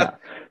 Yeah.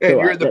 And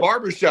you're in the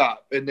barber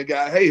shop, and the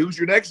guy, hey, who's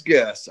your next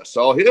guest? I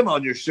saw him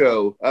on your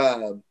show.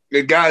 And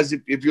guys,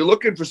 if you're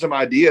looking for some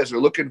ideas or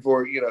looking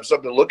for,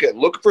 something to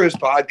look for his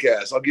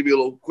podcast. I'll give you a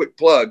little quick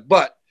plug,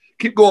 but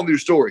keep going with your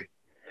story.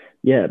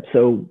 Yeah.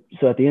 So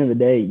at the end of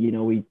the day,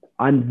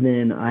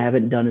 I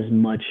haven't done as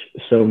much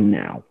so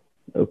now,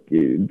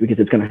 because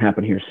it's going to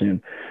happen here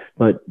soon.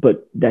 But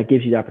that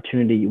gives you the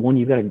opportunity. One,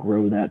 you've got to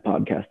grow that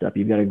podcast up.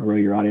 You've got to grow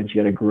your audience.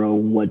 You got to grow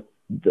what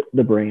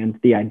the brand,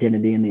 the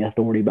identity, and the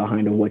authority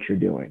behind what you're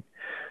doing.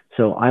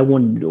 So I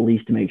wanted at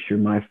least to make sure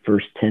my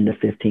first 10 to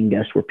 15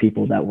 guests were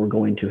people that were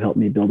going to help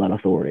me build that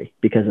authority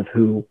because of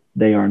who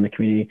they are in the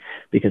community,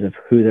 because of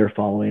who their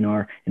following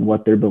are, and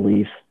what their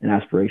beliefs and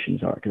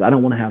aspirations are. Because I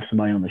don't want to have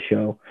somebody on the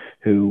show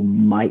who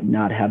might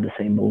not have the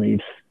same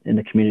beliefs in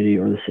the community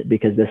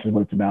because this is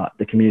what it's about.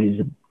 The community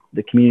is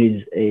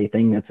a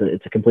thing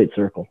it's a complete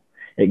circle.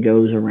 It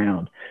goes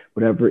around.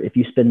 Whatever, if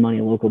you spend money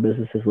in local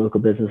businesses are going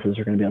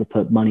to be able to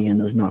put money in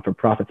those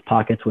not-for-profits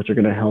pockets, which are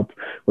going to help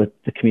with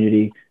the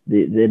community,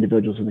 the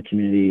individuals in the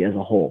community as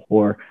a whole.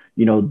 Or,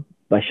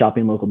 by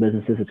shopping local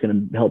businesses, it's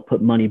going to help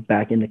put money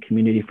back in the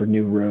community for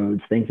new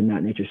roads, things of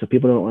that nature. So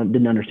people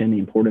didn't understand the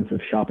importance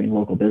of shopping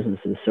local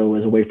businesses. So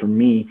as a way for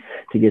me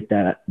to get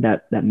that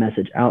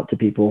message out to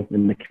people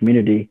in the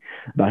community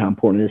about how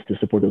important it is to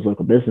support those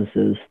local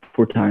businesses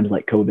for times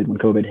like COVID, when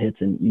COVID hits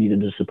and you needed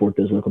to support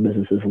those local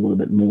businesses a little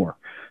bit more,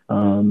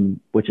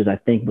 which I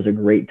think was a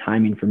great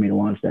timing for me to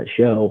launch that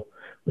show,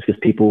 was because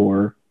people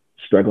were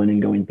struggling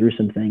and going through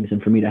some things.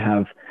 And for me to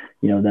have,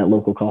 that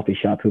local coffee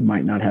shop who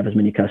might not have as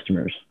many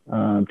customers,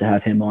 to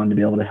have him on to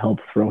be able to help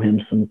throw him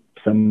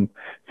some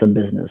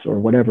business or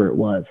whatever it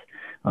was.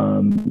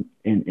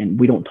 And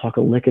we don't talk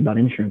a lick about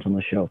insurance on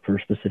the show for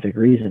a specific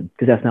reason,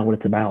 because that's not what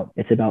it's about.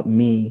 It's about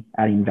me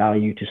adding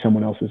value to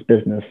someone else's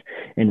business.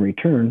 In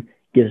return,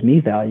 gives me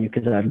value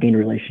because I've gained a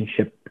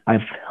relationship.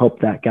 I've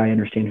helped that guy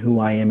understand who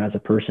I am as a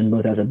person,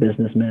 both as a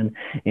businessman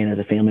and as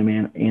a family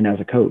man and as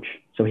a coach.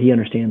 So he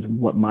understands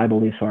what my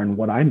beliefs are and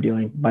what I'm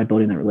doing by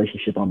building that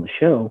relationship on the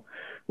show,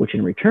 which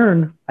in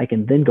return, I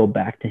can then go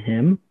back to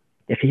him.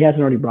 If he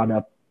hasn't already brought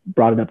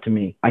it up to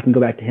me, I can go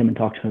back to him and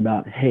talk to him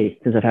about, hey,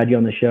 since I've had you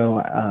on the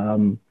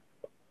show,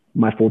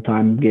 my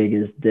full-time gig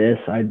is this.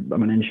 I'm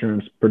an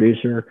insurance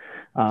producer.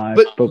 I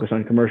focus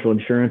on commercial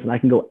insurance, and I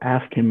can go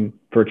ask him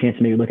for a chance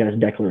to maybe look at his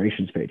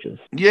declarations pages.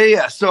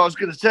 Yeah. So I was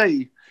going to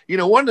say,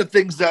 one of the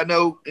things that I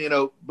know,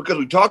 because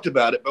we talked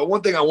about it, but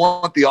one thing I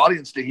want the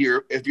audience to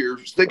hear, if you're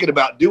thinking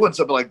about doing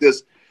something like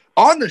this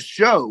on the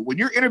show, when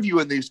you're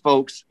interviewing these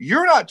folks,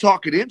 you're not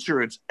talking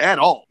insurance at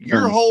all.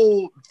 Your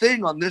whole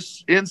thing on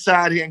this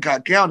Inside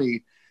Hancock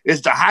County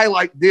is to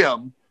highlight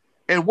them.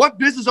 And what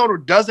business owner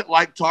doesn't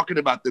like talking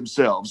about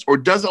themselves or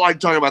doesn't like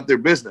talking about their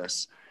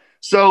business?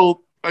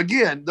 So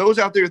again, those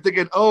out there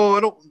thinking, oh, I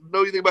don't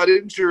know anything about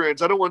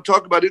insurance, I don't want to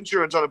talk about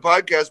insurance on a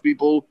podcast,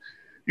 people.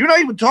 You're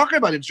not even talking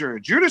about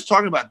insurance. You're just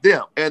talking about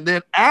them. And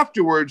then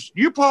afterwards,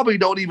 you probably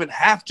don't even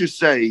have to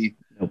say,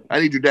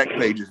 I need your deck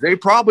pages. They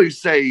probably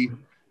say,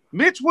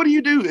 Mitch, what do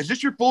you do? Is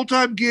this your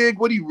full-time gig?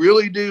 What do you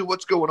really do?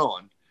 What's going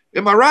on?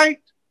 Am I right?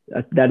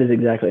 That is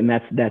exactly. And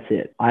that's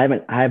it. I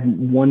have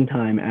one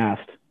time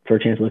asked for a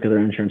chance to look at their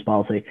insurance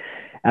policy.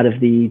 Out of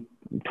the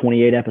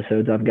 28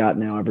 episodes I've got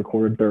now, I've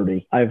recorded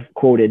 30. I've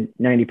quoted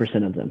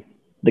 90% of them,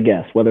 the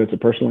guests, whether it's a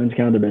personal lines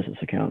account or their business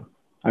account.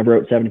 I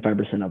wrote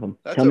 75% of them.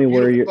 That's Tell me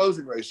where your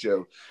closing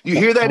ratio. You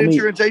hear that,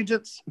 insurance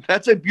agents?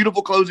 That's a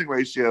beautiful closing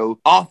ratio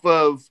off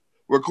of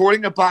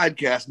recording a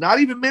podcast, not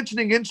even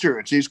mentioning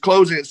insurance. He's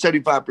closing at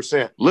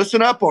 75%.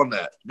 Listen up on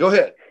that. Go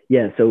ahead.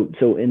 Yeah. So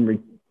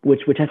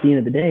which at the end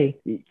of the day,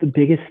 the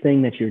biggest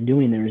thing that you're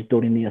doing there is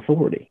building the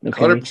authority.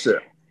 Okay? 100%.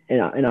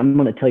 And I'm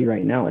going to tell you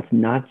right now, it's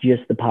not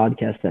just the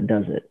podcast that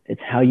does it.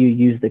 It's how you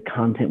use the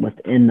content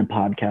within the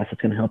podcast that's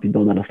going to help you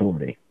build that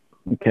authority.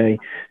 Okay.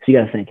 So you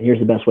got to think, here's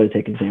the best way to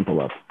take an example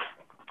of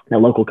that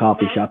local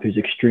coffee shop who's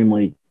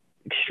extremely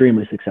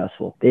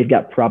successful. They've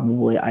got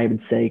probably, I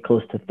would say,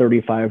 close to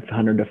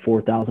 3,500 to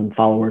 4,000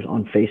 followers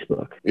on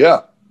Facebook. Yeah.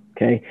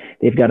 Okay.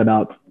 They've got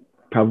about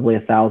probably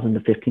 1,000 to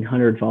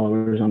 1,500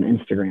 followers on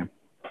Instagram.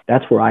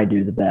 That's where I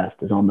do the best,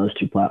 is on those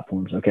two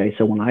platforms. Okay.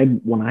 So when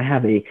I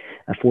have a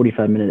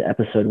 45-minute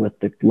episode with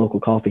the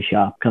local coffee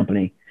shop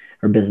company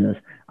or business,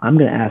 I'm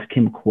going to ask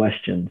him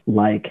questions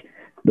like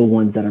the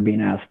ones that are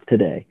being asked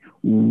today.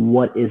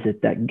 What is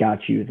it that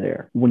got you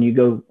there? When you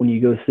go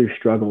through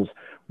struggles,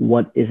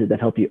 what is it that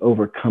helped you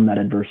overcome that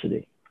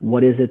adversity?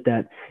 What is it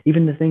that,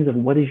 even the things of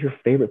what is your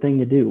favorite thing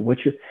to do?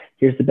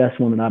 Here's the best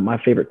one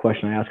my favorite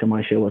question I ask on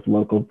my show with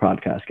local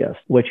podcast guests.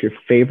 What's your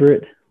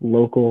favorite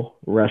local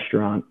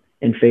restaurant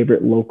and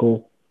favorite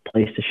local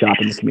place to shop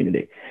in the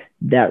community.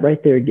 That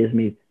right there gives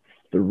me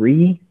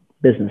 3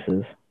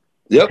 businesses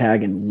to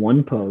tag in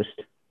one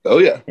post. Oh,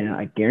 yeah. And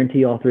I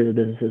guarantee all 3 of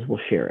the businesses will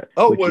share it.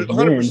 Oh,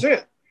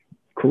 100%.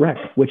 Correct.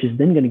 Which is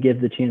then going to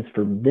give the chance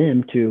for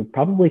them to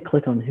probably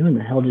click on who in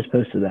the hell just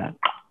posted that?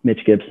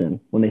 Mitch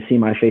Gibson. When they see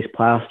my face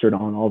plastered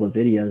on all the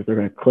videos, they're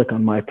going to click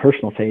on my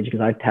personal page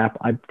because I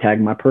tag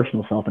my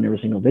personal self in every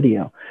single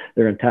video.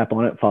 They're going to tap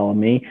on it, follow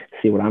me,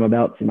 see what I'm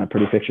about, see my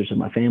pretty pictures of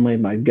my family,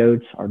 my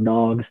goats, our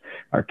dogs,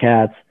 our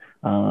cats,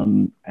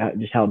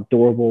 just how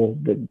adorable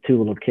the 2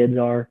 little kids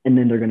are. And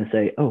then they're going to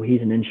say, oh,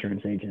 he's an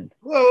insurance agent.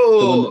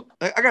 Whoa. So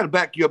I got to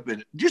back you up in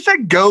it. Did you say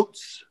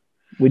goats?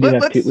 We do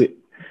have 2.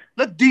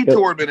 Let's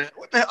detour a minute.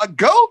 What the hell? A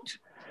goat?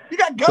 You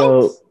got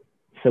goats?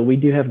 So we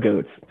do have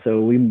goats.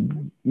 So we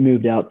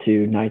moved out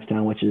to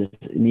Knightstown, which is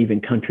an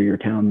even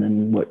countryer town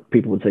than what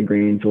people would say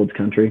Greenfield's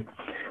country,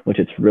 which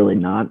it's really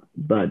not.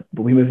 But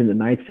we moved into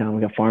Knightstown.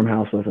 We got a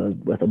farmhouse with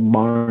a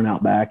barn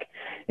out back,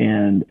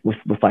 and with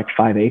like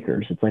 5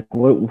 acres. It's like,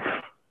 what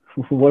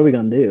are we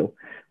gonna do?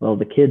 Well,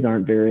 the kids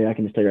aren't I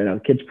can just tell you right now, the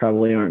kids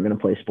probably aren't going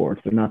to play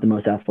sports. They're not the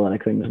most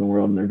athletic things in the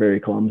world, and they're very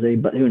clumsy,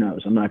 but who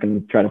knows? I'm not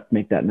going to try to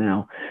make that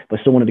now, but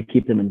I still wanted to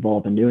keep them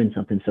involved in doing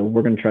something. So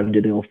we're going to try to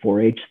do the old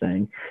 4-H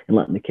thing and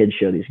letting the kids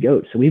show these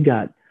goats. So we've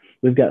got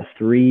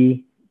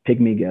 3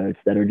 pygmy goats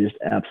that are just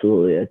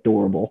absolutely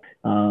adorable.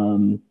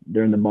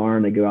 They're in the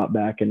barn. They go out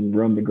back and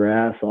roam the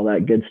grass, all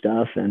that good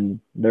stuff.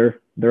 And they're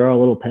our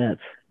little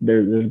pets.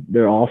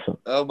 They're awesome.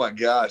 Oh my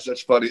gosh,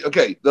 that's funny.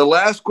 Okay, the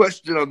last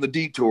question on the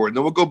detour, and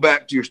then we'll go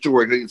back to your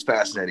story. I think it's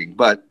fascinating,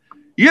 but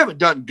you haven't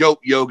done goat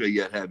yoga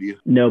yet, have you?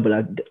 No, but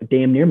I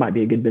damn near might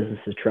be a good business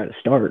to try to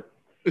start.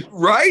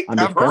 Right?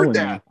 I've heard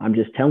that. I'm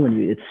just telling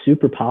you, it's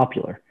super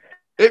popular.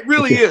 It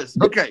really is.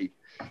 Okay,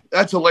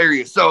 that's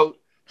hilarious. So,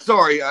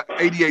 sorry,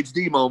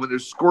 ADHD moment.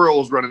 There's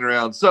squirrels running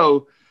around.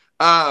 So,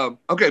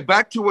 okay,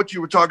 back to what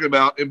you were talking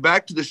about, and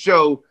back to the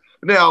show.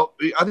 Now,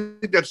 I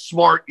think that's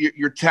smart.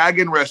 You're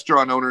tagging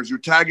restaurant owners. You're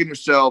tagging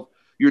yourself.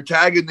 You're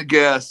tagging the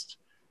guests.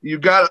 You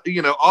got,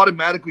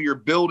 automatically you're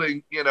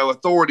building,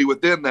 authority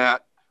within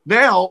that.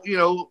 Now,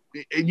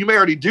 and you may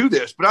already do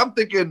this, but I'm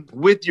thinking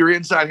with your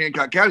Inside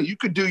Hancock County, you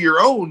could do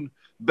your own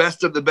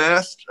best of the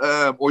best,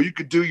 or you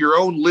could do your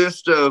own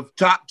list of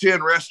top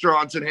 10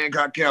 restaurants in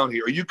Hancock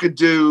County, or you could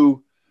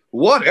do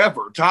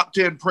whatever, top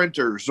 10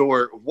 printers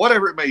or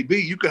whatever it may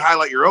be. You could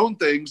highlight your own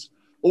things.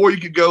 Or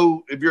you could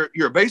go, if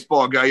you're a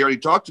baseball guy, you already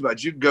talked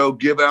about, you could go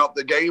give out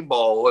the game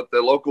ball at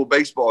the local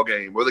baseball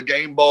game or the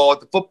game ball at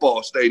the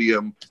football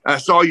stadium. I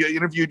saw you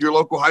interviewed your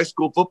local high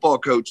school football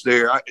coach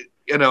there.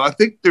 I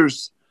think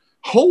there's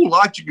a whole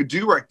lot you could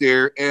do right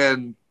there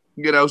and,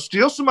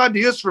 steal some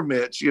ideas from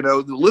Mitch.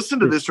 Listen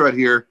to this right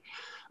here.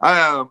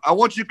 I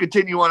want you to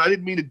continue on. I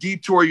didn't mean to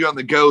detour you on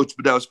the goats,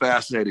 but that was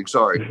fascinating.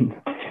 Sorry.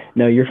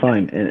 No, you're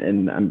fine.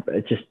 And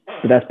it's just,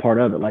 but that's part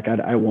of it. Like,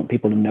 I want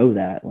people to know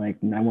that. Like,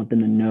 I want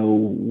them to know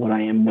what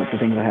I am, what the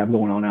things I have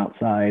going on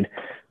outside,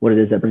 what it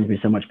is that brings me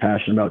so much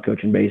passion about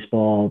coaching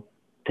baseball,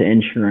 to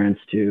insurance,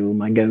 to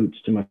my goats,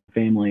 to my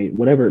family,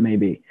 whatever it may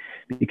be,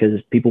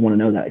 because people want to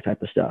know that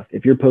type of stuff.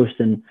 If you're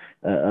posting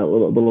a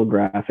little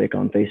graphic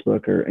on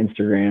Facebook or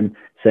Instagram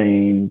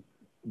saying,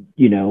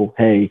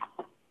 hey,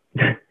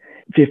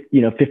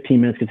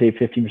 15 minutes can save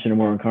 15% or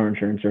more on car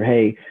insurance, or,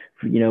 hey,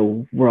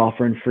 we're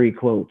offering free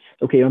quotes.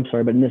 Okay, I'm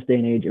sorry, but in this day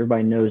and age,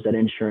 everybody knows that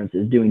insurance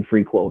is doing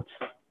free quotes.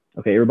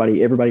 Okay,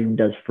 everybody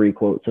does free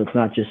quotes, so it's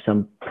not just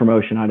some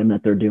promotion item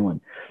that they're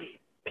doing.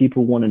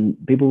 People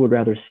would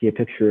rather see a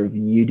picture of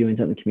you doing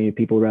something in the community.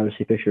 People would rather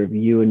see a picture of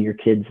you and your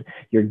kids,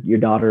 your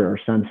daughter or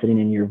son sitting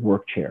in your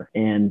work chair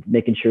and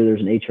making sure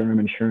there's an HRM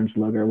insurance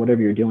logo or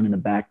whatever you're doing in the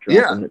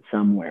backdrop of it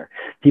somewhere.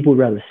 People would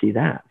rather see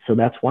that. So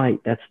that's why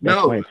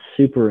why it's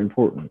super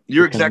important.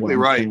 You're exactly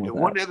right. And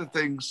one of the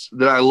things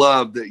that I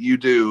love that you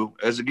do,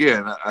 as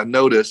again, I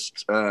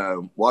noticed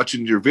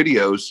watching your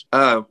videos,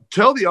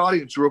 tell the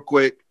audience real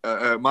quick,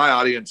 my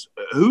audience,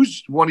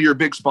 who's one of your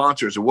big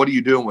sponsors and what are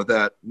you doing with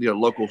that,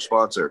 local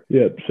sponsor?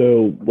 Yeah.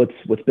 So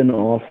what's been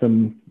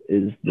awesome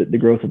is the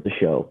growth of the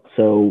show.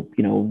 So,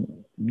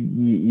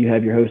 you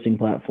have your hosting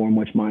platform,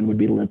 which mine would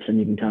be Libsyn.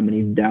 You can tell how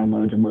many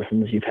downloads and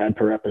listens you've had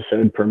per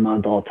episode, per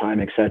month, all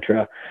time,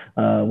 etc.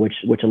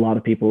 Which a lot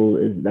of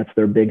people that's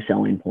their big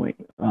selling point.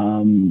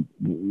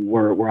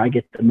 Where I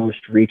get the most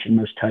reach and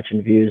most touch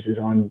and views is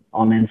on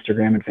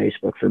Instagram and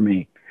Facebook for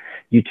me.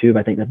 YouTube,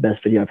 I think the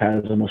best video I've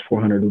had is almost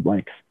 400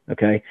 likes.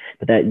 Okay,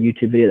 but that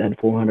YouTube video that had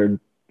 400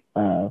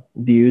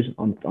 views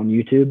on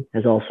YouTube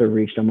has also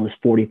reached almost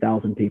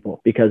 40,000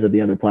 people because of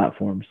the other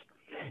platforms.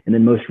 And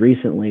then most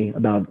recently,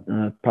 about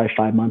probably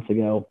 5 months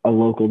ago, a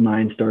local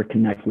 9-Star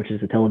Connect, which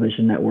is a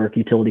television network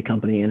utility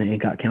company in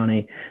Hancock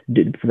County,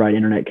 did provide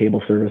internet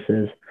cable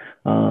services.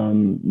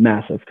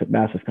 Massive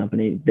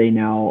company. They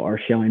now are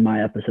showing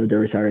my episodes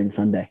every Saturday and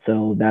Sunday.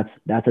 So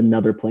that's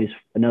another place,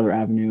 another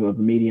avenue of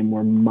a medium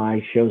where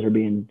my shows are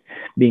being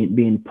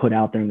put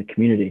out there in the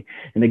community.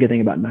 And the good thing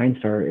about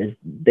 9-Star is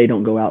they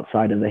don't go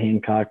outside of the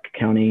Hancock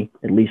County,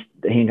 at least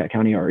the Hancock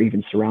County or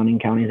even surrounding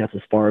counties. That's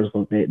as far as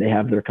they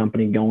have their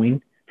company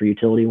going for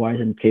utility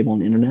wise and cable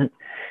and internet.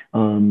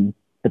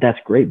 But that's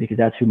great because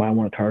that's who I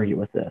want to target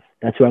with this.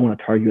 That's who I want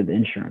to target with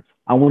insurance.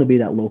 I want to be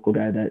that local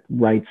guy that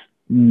writes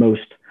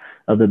most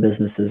of the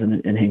businesses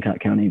in Hancock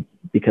County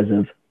because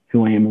of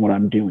who I am and what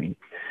I'm doing.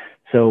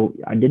 So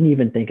I didn't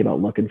even think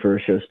about looking for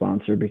a show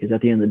sponsor because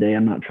at the end of the day,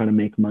 I'm not trying to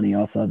make money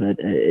off of it.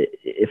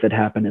 If it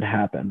happened, it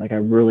happened. Like I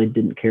really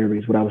didn't care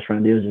because what I was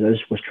trying to do is I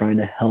just was trying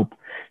to help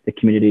the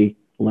community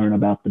learn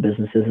about the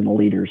businesses and the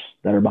leaders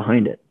that are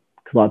behind it.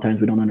 Because a lot of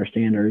times we don't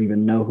understand or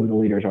even know who the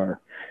leaders are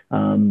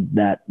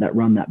that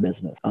run that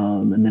business.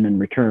 And then in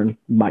return,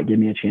 might give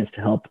me a chance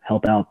to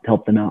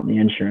help them out in the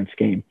insurance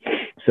game.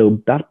 So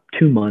about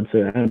a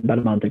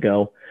month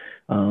ago,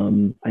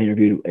 I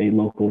interviewed a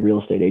local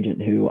real estate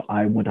agent who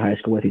I went to high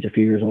school with. He's a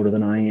few years older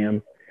than I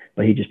am,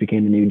 but he just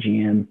became the new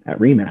GM at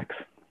RE/MAX.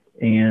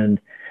 And,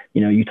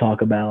 you know, you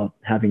talk about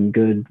having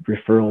good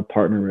referral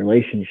partner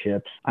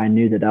relationships. I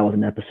knew that was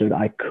an episode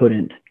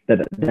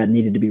that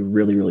needed to be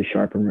really, really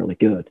sharp and really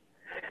good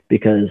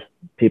because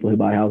people who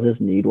buy houses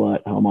need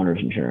what? Homeowners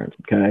insurance.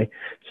 Okay.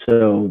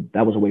 So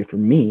that was a way for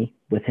me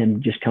with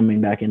him just coming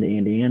back into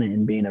Indiana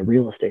and being a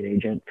real estate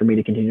agent for me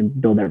to continue to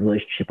build that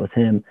relationship with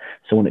him.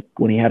 So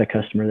when he had a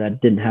customer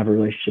that didn't have a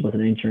relationship with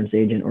an insurance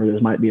agent, or there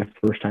might be a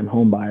first time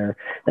home buyer,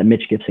 that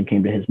Mitch Gibson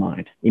came to his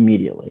mind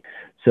immediately.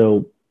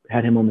 So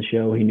had him on the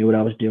show. He knew what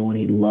I was doing.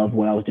 He loved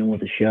what I was doing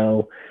with the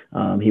show.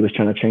 He was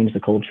trying to change the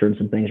culture and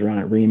some things around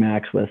at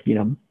RE/MAX with, you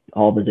know,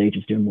 all of his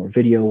agents doing more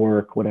video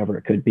work, whatever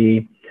it could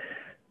be.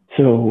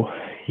 So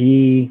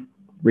he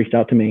reached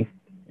out to me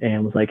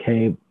and was like,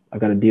 hey, I've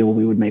got a deal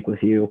we would make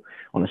with you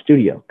on a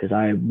studio. Cause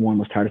I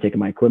was tired of taking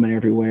my equipment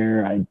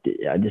everywhere.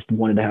 I just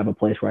wanted to have a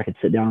place where I could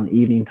sit down in the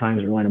evening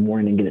times or early in the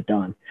morning and get it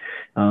done.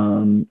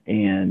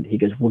 And he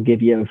goes, we'll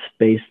give you a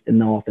space in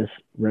the office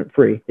rent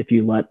free if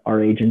you let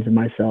our agents and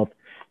myself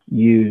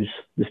use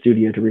the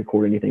studio to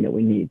record anything that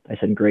we need. I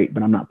said, great,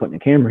 but I'm not putting a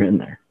camera in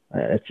there.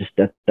 That's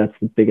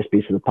the biggest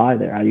piece of the pie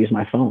there. I use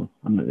my phone.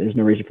 There's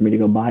no reason for me to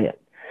go buy it.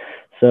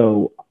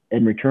 So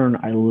in return,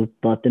 I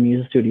let them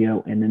use the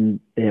studio, and then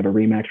they have a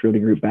RE/MAX Realty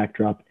Group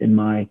backdrop in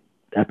my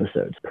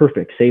episodes.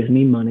 Perfect. Saves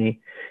me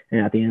money.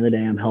 And at the end of the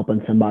day, I'm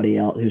helping somebody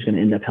else who's going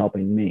to end up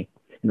helping me.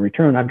 In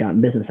return, I've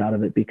gotten business out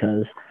of it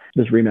because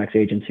those RE/MAX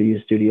agents who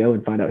use studio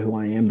and find out who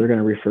I am, they're going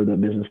to refer the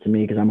business to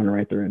me because I'm going to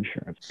write their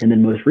insurance. And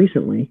then most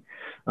recently,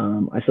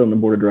 I sit on the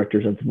board of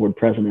directors as the board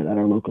president at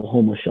our local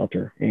homeless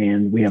shelter,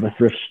 and we have a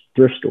thrift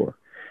store.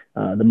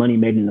 The money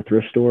made in the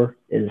thrift store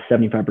is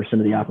 75% of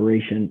the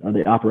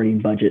operating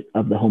budget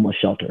of the homeless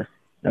shelter.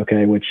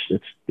 Okay,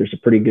 there's a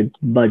pretty good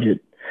budget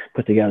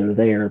put together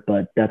there,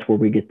 but that's where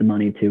we get the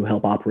money to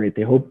help operate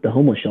the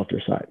homeless shelter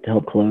side, to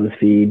help clothe,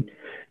 feed,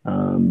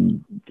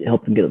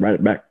 help them get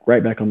right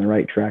back on the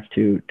right track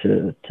to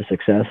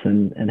success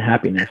and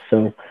happiness.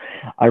 So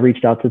I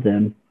reached out to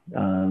them,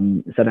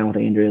 sat down with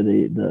Andrea,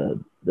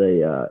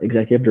 the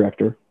executive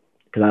director,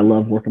 because I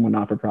love working with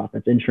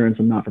not-for-profits. Insurance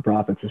and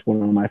not-for-profits is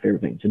one of my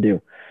favorite things to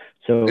do.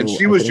 So, and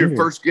she was your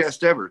first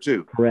guest ever,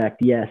 too. Correct.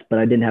 Yes, but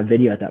I didn't have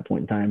video at that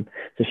point in time,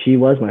 so she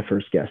was my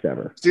first guest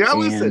ever. See, I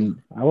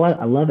listen. I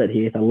love it,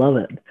 Heath. I love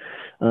it.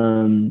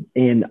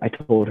 And I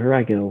told her,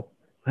 I go,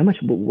 how much?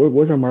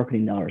 Where's our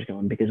marketing dollars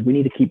going? Because we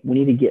need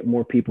to get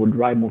more people,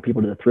 drive more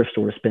people to the thrift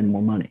store to spend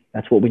more money.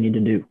 That's what we need to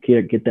do.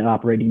 Get the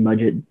operating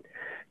budget,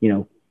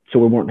 so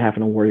we weren't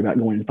having to worry about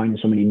going and finding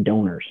so many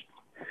donors.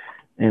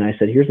 And I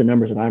said, here's the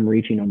numbers that I'm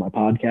reaching on my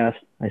podcast.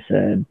 I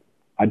said,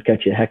 I'd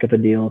cut you a heck of a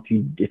deal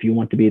if you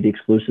want to be the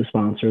exclusive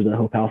sponsor of the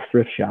Hope House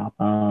Thrift Shop,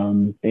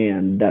 and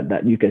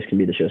that you guys can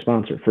be the show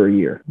sponsor for a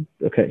year.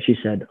 Okay. She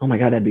said, oh my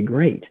God, that'd be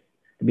great.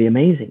 It'd be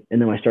amazing.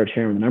 And then I started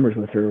sharing the numbers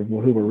with her,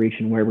 who we're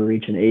reaching, where we're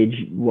reaching,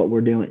 age, what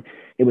we're doing.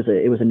 It was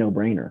a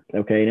no-brainer.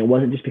 Okay. And it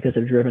wasn't just because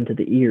they're driven to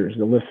the ears,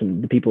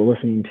 the people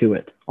listening to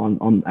it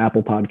on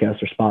Apple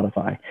Podcasts or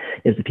Spotify.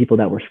 It's the people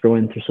that were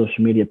scrolling through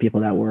social media, people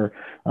that were,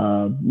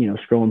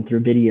 scrolling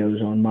through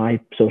videos on my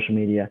social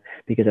media.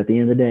 Because at the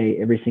end of the day,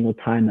 every single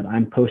time that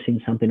I'm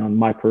posting something on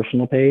my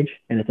personal page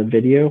and it's a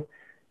video,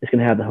 it's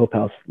going to have the Hope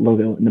House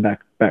logo in the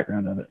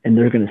background of it, and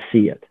they're going to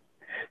see it.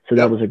 So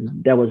that was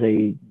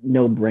a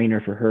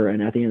no-brainer for her.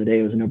 And at the end of the day,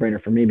 it was a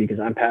no-brainer for me because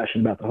I'm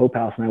passionate about the Hope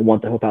House and I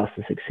want the Hope House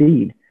to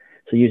succeed.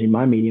 So using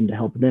my medium to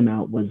help them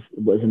out was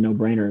a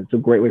no-brainer. It's a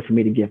great way for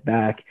me to give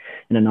back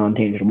in a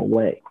non-tangible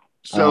way.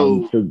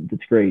 So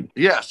it's great.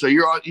 Yeah. So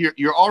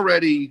you're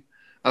already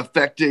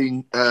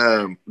affecting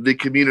the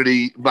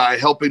community by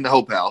helping the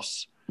Hope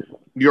House.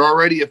 You're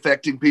already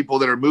affecting people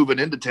that are moving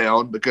into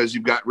town because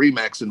you've got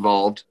RE/MAX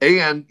involved.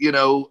 And,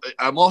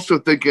 I'm also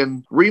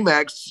thinking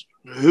RE/MAX,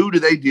 who do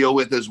they deal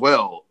with as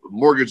well?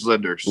 Mortgage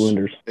lenders.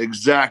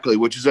 Exactly,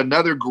 which is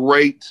another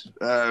great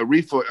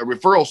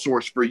referral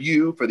source for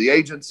you, for the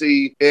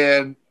agency.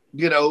 And,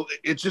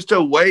 it's just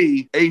a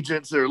way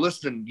agents that are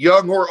listening,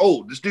 young or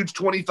old. This dude's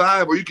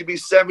 25 or you could be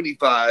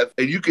 75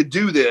 and you could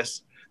do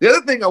this. The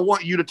other thing I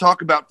want you to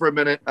talk about for a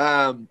minute,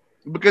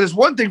 because it's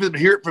one thing for them to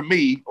hear it from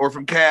me or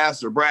from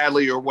Cass or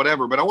Bradley or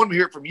whatever, but I want to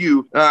hear it from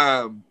you.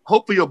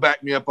 Hopefully you'll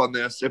back me up on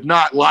this. If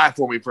not, lie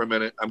for me for a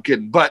minute. I'm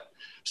kidding. But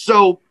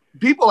so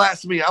people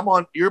ask me,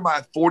 you're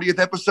my 40th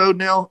episode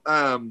now.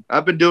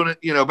 I've been doing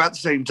it, about the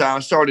same time. I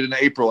started in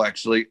April,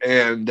 actually.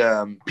 And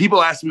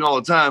people ask me all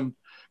the time,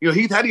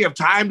 Heath, how do you have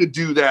time to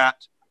do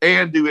that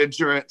and do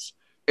insurance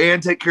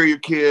and take care of your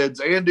kids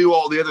and do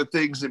all the other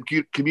things in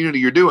community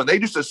you're doing? They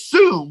just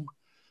assume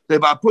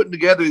that by putting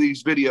together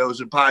these videos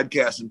and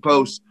podcasts and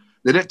posts,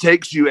 that it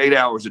takes you 8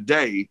 hours a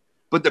day.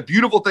 But the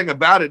beautiful thing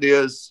about it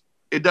is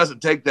it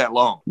doesn't take that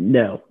long.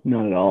 No,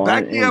 not at all.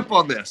 Back me up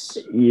on this.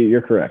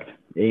 You're correct.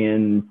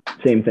 And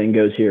same thing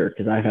goes here,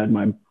 because I've had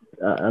my,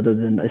 other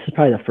than, this is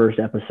probably the first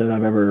episode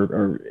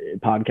or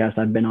podcast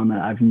I've been on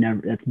that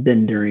it's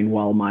been during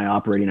while my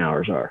operating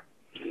hours are.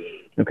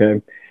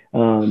 Okay.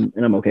 And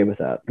I'm okay with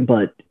that.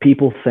 But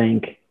people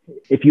think,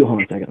 hold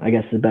on a second, I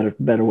guess it's a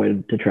better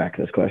way to track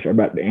this question, or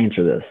about to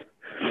answer this.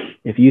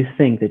 If you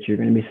think that you're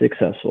going to be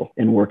successful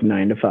and work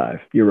 9 to 5,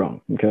 you're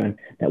wrong. Okay.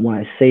 That when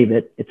I save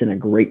it, it's in a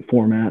great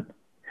format.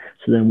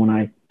 So then when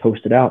I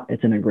post it out,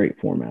 it's in a great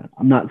format.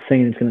 I'm not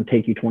saying it's going to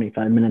take you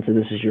 25 minutes if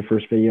this is your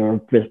first video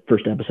or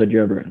first episode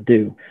you're ever going to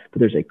do, but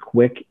there's a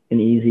quick and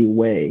easy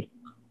way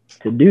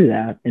to do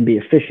that and be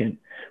efficient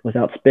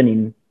without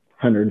spending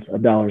hundreds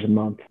of dollars a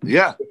month.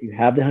 Yeah. If you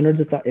have the hundreds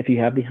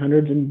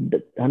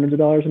of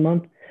dollars a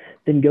month,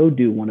 then go to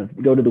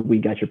the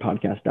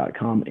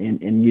WeGotYourPodcast.com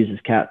and use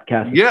this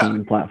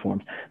casting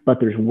platforms.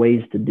 But there's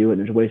ways to do it.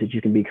 There's ways that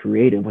you can be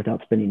creative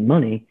without spending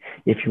money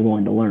if you're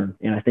willing to learn.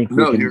 And I think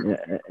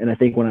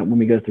when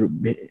we go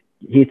through,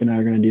 Heath and I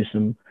are going to do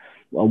some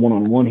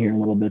one-on-one here in a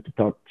little bit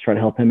to try to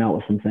help him out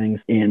with some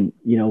things. And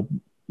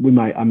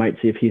I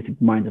might see if Heath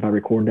minds if I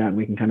record that, and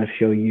we can kind of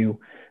show you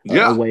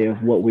a way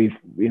of what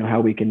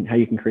how you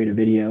can create a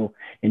video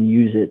and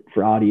use it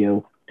for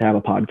audio to have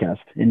a podcast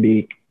and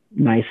be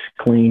nice,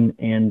 clean,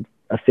 and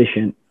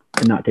efficient,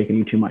 and not taking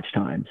you too much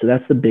time. So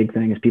that's the big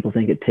thing, is people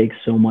think it takes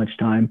so much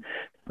time,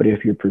 but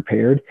if you're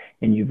prepared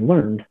and you've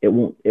learned, it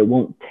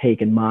won't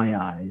take, in my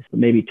eyes,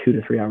 maybe 2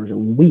 to 3 hours a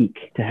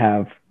week to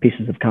have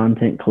pieces of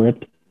content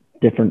clipped,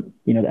 different,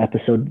 the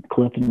episode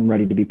clipped and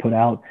ready to be put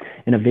out,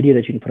 and a video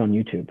that you can put on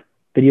YouTube,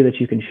 video that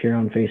you can share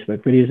on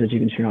Facebook, videos that you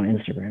can share on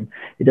Instagram.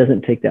 It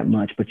doesn't take that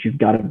much, but you've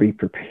got to be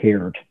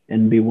prepared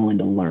and be willing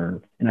to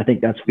learn. And I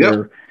think that's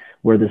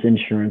where this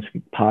insurance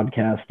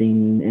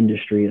podcasting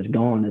industry has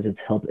gone, is it's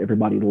helped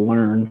everybody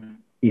learn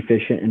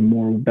efficient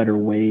and better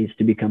ways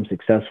to become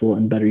successful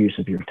and better use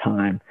of your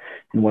time.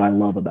 And what I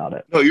love about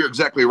it. No, you're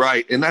exactly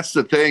right. And that's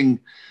the thing.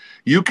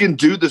 You can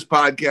do this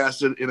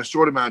podcast in a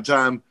short amount of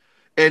time,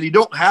 and you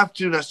don't have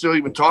to necessarily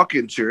even talk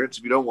insurance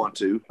if you don't want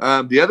to.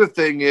 The other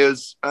thing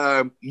is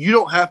you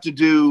don't have to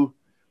do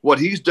what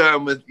he's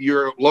done with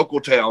your local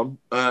town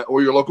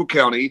or your local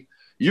county.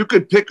 You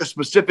could pick a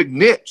specific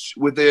niche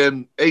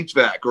within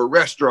HVAC or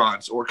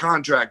restaurants or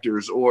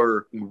contractors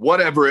or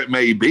whatever it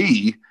may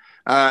be.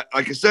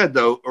 Like I said,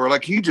 though, or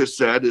like he just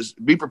said, is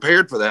be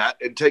prepared for that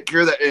and take care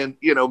of that. And,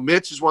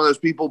 Mitch is one of those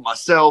people,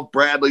 myself,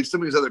 Bradley,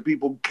 some of these other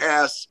people,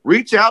 Cass,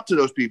 reach out to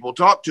those people,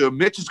 talk to him.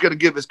 Mitch is going to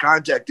give his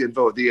contact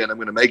info at the end. I'm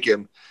going to make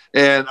him.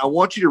 And I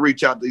want you to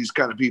reach out to these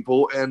kind of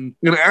people and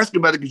ask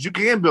them about it, because you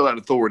can build that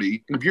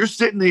authority. If you're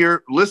sitting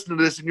here listening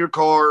to this in your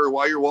car or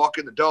while you're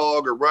walking the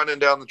dog or running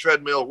down the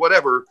treadmill,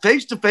 whatever,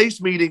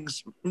 face-to-face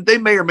meetings, they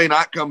may or may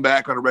not come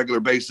back on a regular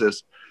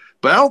basis.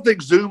 But I don't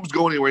think Zoom's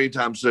going anywhere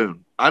anytime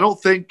soon. I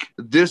don't think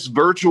this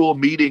virtual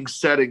meeting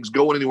setting's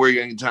going anywhere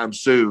anytime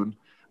soon.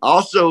 I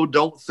also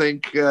don't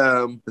think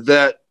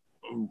that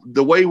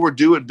the way we're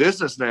doing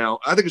business now,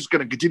 I think it's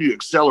going to continue to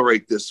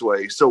accelerate this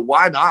way. So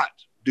why not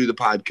do the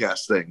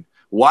podcast thing?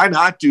 Why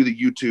not do the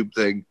YouTube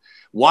thing?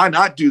 Why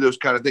not do those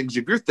kind of things?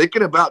 If you're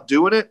thinking about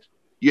doing it,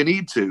 you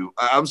need to.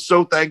 I'm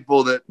so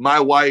thankful that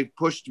my wife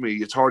pushed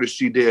me as hard as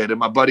she did, and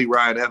my buddy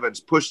Ryan Evans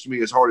pushed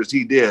me as hard as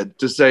he did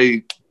to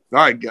say, all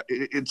right,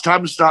 it's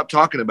time to stop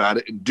talking about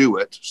it and do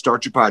it.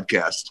 Start your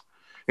podcast.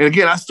 And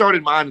again, I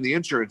started mine in the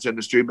insurance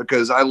industry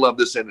because I love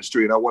this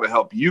industry and I want to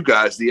help you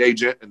guys, the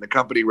agent and the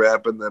company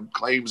rep and the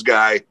claims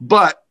guy.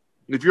 But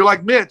if you're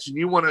like Mitch and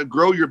you want to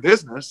grow your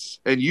business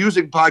and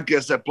using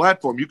podcasts, that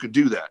platform, you could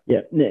do that.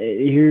 Yeah.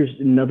 Here's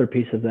another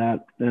piece of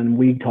that. And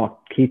we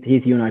talked, Heath,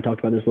 you and I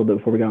talked about this a little bit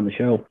before we got on the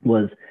show,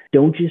 was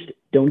don't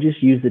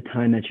just use the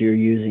time that you're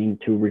using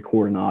to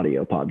record an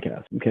audio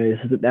podcast. Okay.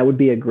 So that would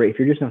be a great, if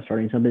you're just not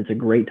starting something, it's a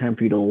great time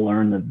for you to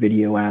learn the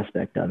video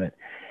aspect of it.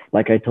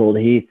 Like I told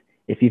Heath,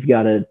 if you've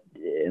got and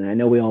I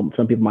know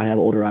some people might have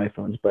older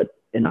iPhones, but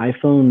an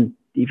iPhone,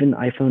 even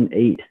iPhone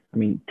 8,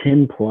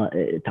 10 plus,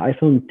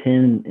 iPhone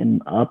 10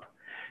 and up,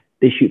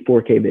 they shoot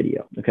 4K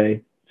video.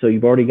 Okay. So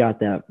you've already got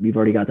that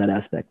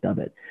aspect of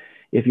it.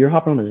 If you're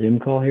hopping on a Zoom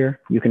call here,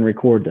 you can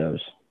record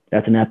those.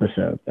 That's an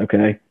episode.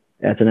 Okay.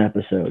 That's an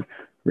episode.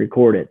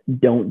 Record it.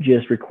 Don't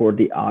just record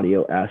the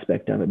audio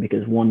aspect of it,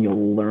 because one,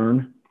 you'll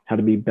learn how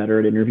to be better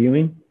at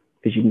interviewing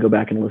because you can go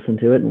back and listen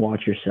to it and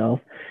watch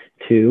yourself.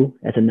 2,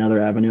 that's another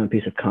avenue, a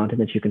piece of content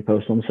that you can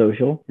post on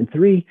social. And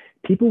 3,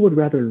 people would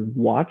rather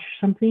watch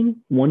something,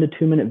 1 to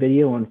 2 minute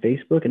video on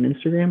Facebook and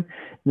Instagram,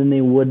 than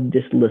they would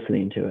just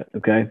listening to it.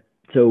 Okay.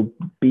 So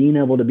being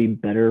able to be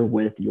better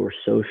with your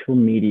social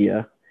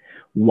media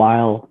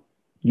while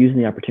using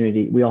the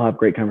opportunity. We all have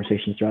great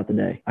conversations throughout the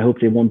day. I hope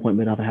at one point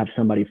I'll have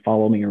somebody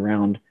follow me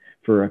around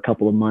for a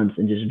couple of months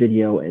and just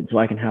video, and so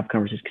I can have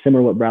conversations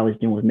similar to what Bradley's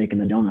doing with making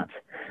the donuts.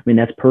 I mean,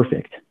 that's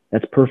perfect.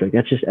 That's perfect.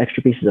 That's just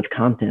extra pieces of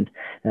content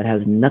that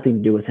has nothing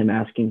to do with him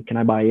asking, can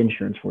I buy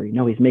insurance for you?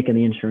 No, he's making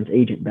the insurance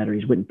agent better.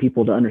 He's wanting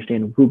people to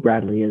understand who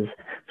Bradley is.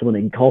 So when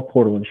they call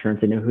Portal Insurance,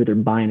 they know who they're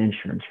buying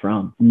insurance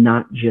from,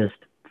 not just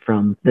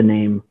from the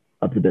name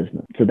of the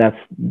business. So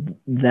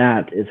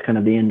that is kind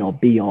of the end all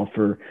be all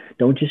for,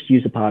 don't just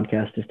use a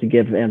podcast just to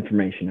give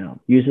information out.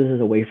 Use this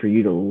as a way for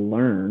you to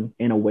learn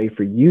and a way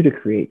for you to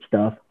create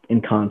stuff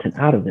and content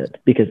out of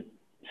it, because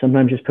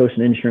sometimes just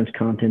posting insurance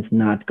content's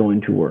not going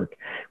to work.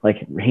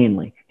 Like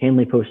Hanley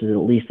posts at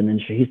least an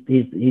insurance.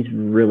 He's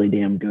really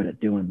damn good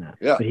at doing that.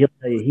 Yeah. But he'll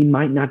tell you he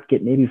might not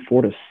get maybe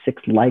 4 to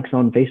 6 likes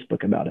on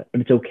Facebook about it,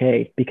 but it's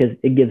okay because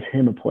it gives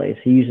him a place.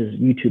 He uses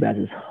YouTube as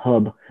his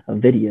hub of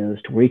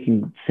videos to where he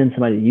can send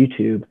somebody to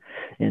YouTube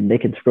and they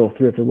can scroll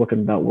through if they're looking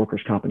about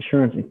workers' comp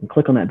insurance and can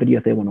click on that video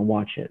if they want to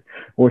watch it.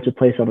 Or it's a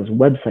place on his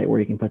website where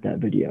he can put that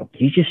video.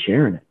 He's just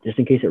sharing it just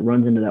in case it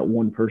runs into that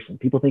one person.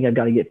 People think I've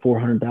got to get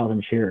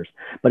 400,000 shares,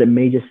 but it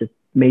may just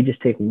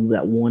take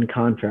that one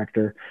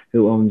contractor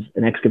who owns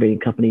an excavating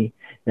company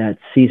that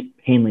sees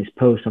Hanley's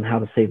post on how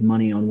to save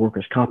money on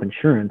workers' comp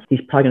insurance.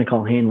 He's probably going to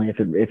call Hanley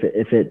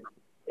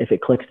if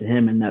it clicks to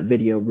him and that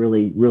video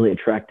really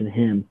attracted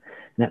him.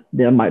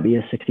 That might be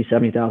a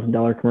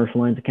 $60,000-$70,000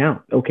 commercial lines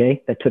account.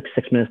 Okay, that took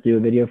 6 minutes to do a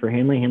video for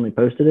Hanley. Hanley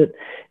posted it,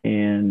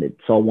 and it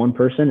saw one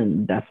person,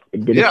 and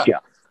it did its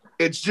job.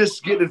 It's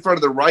just getting in front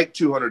of the right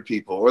 200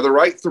 people or the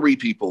right 3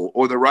 people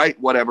or the right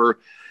whatever.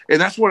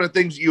 And that's one of the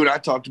things you and I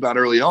talked about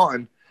early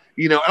on.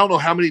 You know, I don't know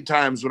how many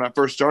times when I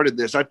first started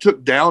this, I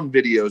took down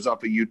videos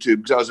off of YouTube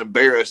because I was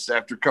embarrassed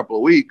after a couple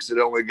of weeks. It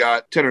only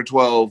got 10 or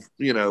 12,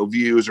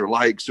 views or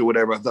likes or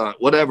whatever. I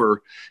thought,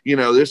 whatever,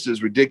 this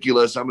is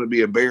ridiculous. I'm going to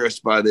be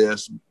embarrassed by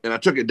this. And I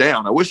took it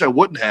down. I wish I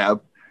wouldn't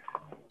have,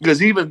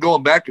 because even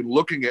going back and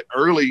looking at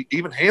early,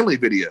 even Hanley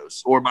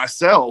videos or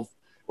myself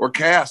or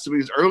Cass, some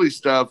of these early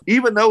stuff,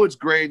 even though it's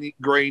grainy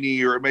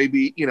or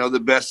maybe, the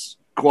best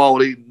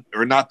quality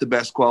or not the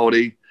best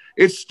quality,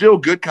 it's still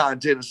good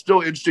content. It's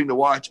still interesting to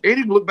watch. And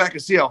you can look back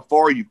and see how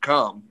far you've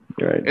come.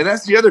 Right. And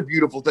that's the other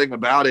beautiful thing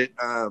about it.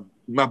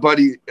 My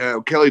buddy,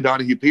 Kelly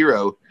Donahue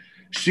Piro,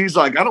 she's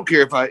like, I don't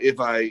care if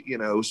I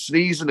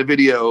sneeze in the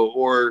video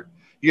or,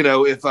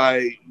 if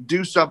I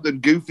do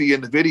something goofy in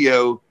the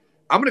video,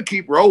 I'm going to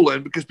keep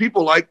rolling because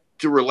people like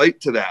to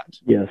relate to that.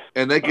 Yes.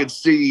 And they can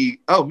see,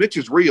 oh, Mitch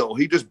is real.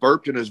 He just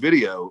burped in his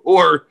video,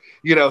 or,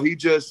 he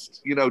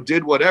just,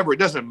 did whatever. It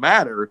doesn't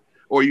matter.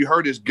 Or you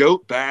heard his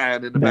goat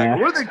bang in the back.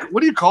 What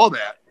do you call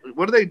that?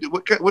 What do they do?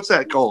 What's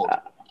that called?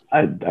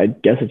 I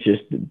guess it's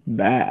just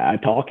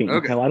talking.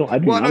 Okay.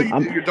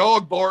 I'm your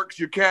dog barks,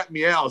 your cat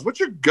meows. What's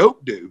your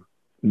goat do?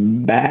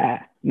 Bah.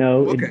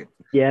 No. Okay.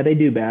 They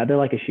do bad. They're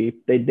like a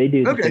sheep. They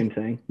do the same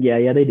thing.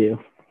 Yeah, they do.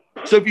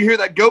 So if you hear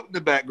that goat in the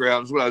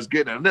background is what I was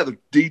getting at. Another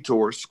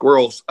detour,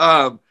 squirrels.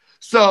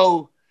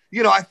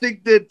 I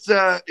think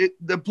that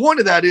the point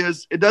of that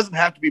is it doesn't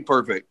have to be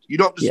perfect. You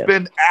don't have to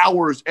spend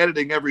hours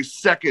editing every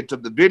second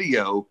of the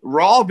video.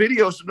 Raw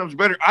video sometimes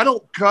better. I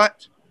don't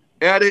cut,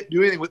 edit,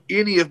 do anything with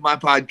any of my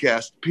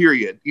podcasts,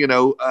 period.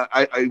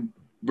 I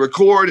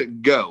record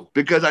and go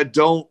because I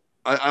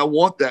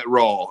want that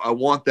raw. I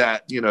want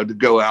that, to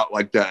go out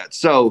like that.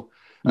 So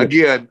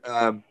again,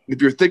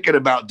 if you're thinking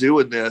about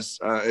doing this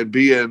and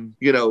being,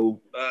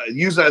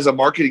 use it as a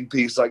marketing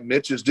piece like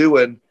Mitch is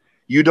doing,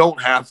 you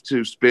don't have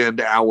to spend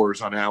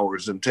hours on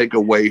hours and take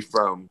away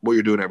from what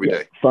you're doing every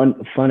day. Fun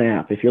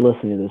app. If you're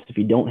listening to this, if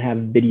you don't have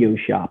Video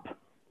Shop,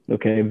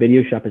 okay,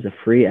 Video Shop is a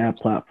free app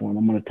platform.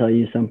 I'm going to tell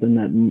you something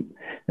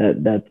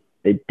that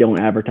they don't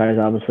advertise,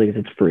 obviously,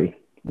 because it's free.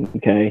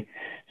 Okay,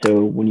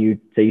 so when you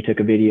say you took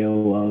a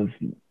video of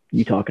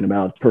you talking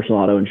about personal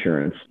auto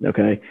insurance,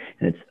 okay,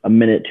 and it's 1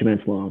 minute, 2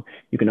 minutes long,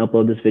 you can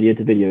upload this video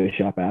to Video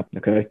Shop app,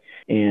 okay,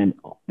 and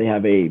they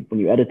have when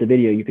you edit the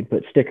video, you can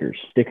put stickers.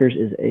 Stickers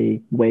is a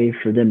way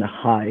for them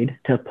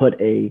to put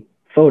a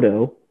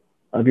photo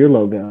of your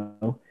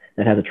logo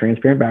that has a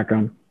transparent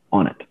background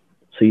on it.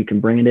 So you can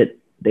bring it,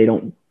 they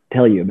don't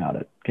tell you about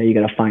it, okay, you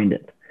got to find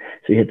it.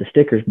 So you hit the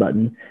stickers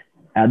button,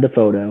 add the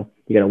photo,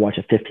 you got to watch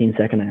a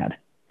 15-second ad.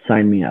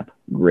 Sign me up.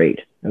 Great.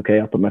 Okay,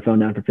 I'll put my phone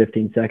down for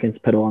 15 seconds,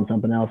 pedal on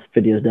something else,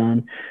 video's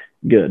done.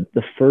 Good.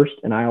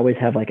 And I always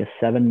have like a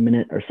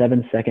 7-minute or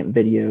 7-second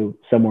video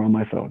somewhere on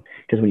my phone,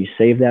 because when you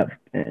save that,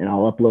 and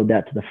I'll upload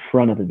that to the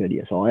front of the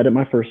video. So I'll edit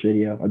my first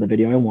video or the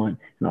video I want,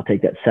 and I'll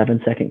take that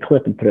 7-second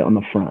clip and put it on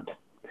the front.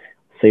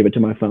 Save it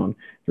to my phone.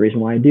 The reason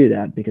why I do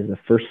that, because the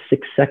first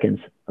 6 seconds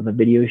of a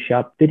Video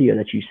Shop video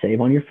that you save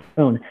on your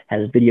phone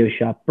has Video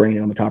Shop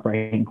branded on the top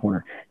right-hand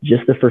corner.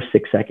 Just the first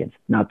 6 seconds,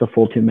 not the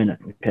full 2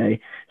 minutes, okay?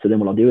 So then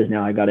what I'll do is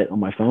now I got it on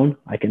my phone.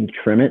 I can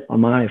trim it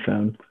on my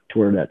iPhone to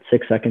where that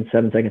 6 seconds,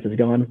 7 seconds is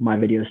gone. My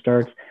video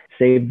starts.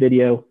 Save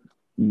video,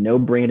 no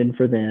branding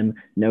for them,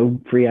 no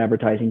free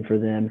advertising for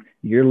them.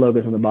 Your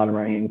logo's on the bottom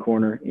right-hand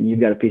corner, and you've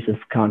got a piece of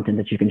content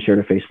that you can share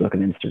to Facebook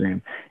and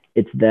Instagram.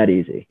 It's that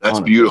easy. That's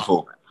honestly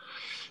beautiful.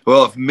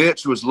 Well, if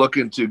Mitch was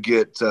looking to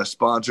get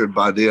sponsored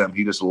by them,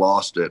 he just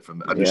lost it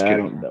from. I'm just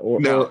kidding.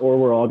 Or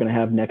we're all going to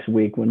have next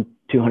week when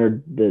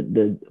 200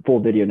 the full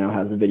video now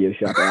has a video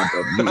shop app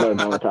on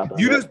the top of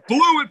you just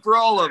blew it for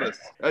all of us.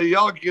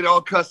 Y'all get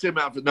all cuss him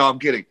out. No, I'm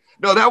kidding.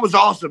 No, that was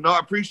awesome. No, I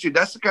appreciate it.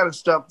 That's the kind of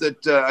stuff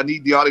that I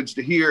need the audience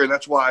to hear, and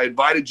that's why I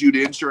invited you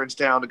to Insurance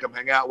Town to come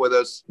hang out with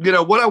us. You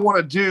know, what I want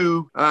to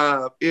do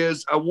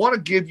is I want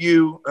to give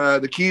you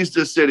the keys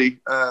to the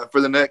city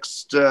for the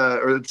next,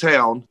 or the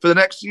town, for the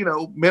next,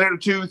 minute or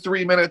 2,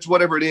 3 minutes,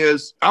 whatever it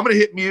is. I'm going to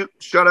hit mute,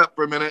 shut up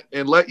for a minute,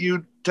 and let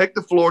you take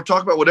the floor,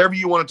 talk about whatever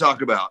you want to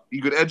talk about.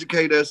 You could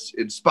educate us,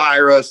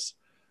 inspire us,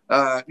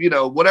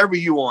 whatever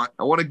you want.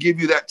 I want to give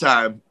you that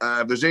time.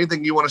 If there's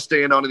anything you want to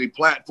stand on, any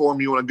platform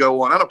you want to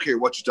go on, I don't care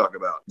what you talk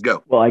about.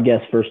 Go. Well, I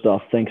guess first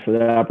off, thanks for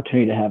the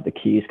opportunity to have the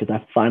keys, because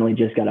I finally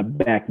just got a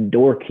back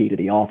door key to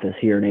the office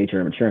here in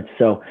HRM Insurance.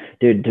 So,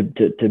 dude,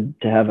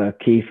 to have a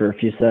key for a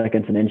few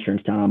seconds in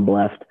Insurance Town, I'm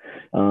blessed.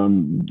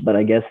 But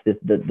I guess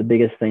the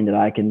biggest thing that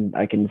I can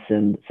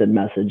send a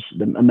message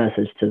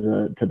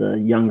to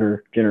the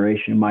younger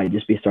generation who might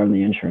just be starting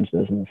the insurance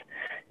business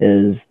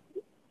is,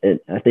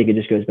 I think it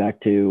just goes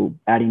back to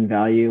adding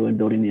value and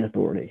building the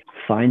authority.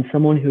 Find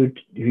someone who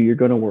you're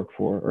going to work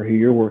for or who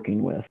you're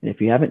working with. And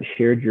if you haven't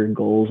shared your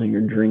goals and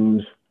your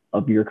dreams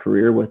of your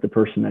career with the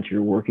person that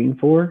you're working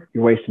for,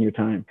 you're wasting your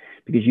time,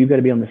 because you've got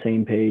to be on the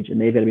same page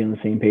and they've got to be on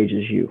the same page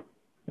as you.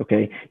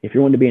 Okay. If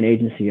you're wanting to be an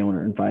agency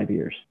owner in 5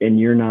 years and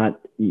you're not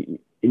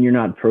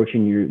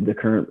approaching the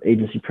current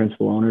agency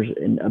principal owners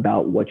and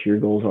about what your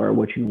goals are,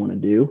 what you want to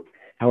do,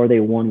 how are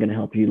they, one, going to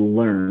help you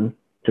learn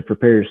to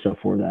prepare yourself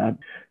for that?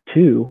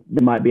 2,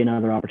 there might be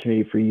another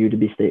opportunity for you to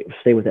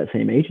stay with that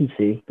same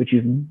agency, but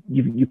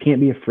you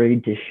can't be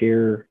afraid to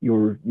share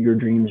your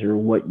dreams or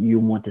what you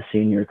want to see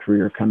in your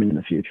career coming in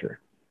the future.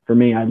 For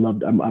me, I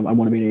want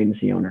to be an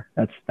agency owner.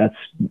 That's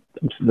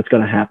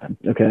going to happen.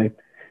 Okay.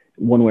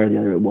 One way or the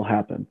other, it will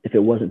happen. If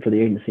it wasn't for the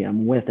agency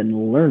I'm with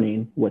and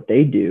learning what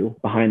they do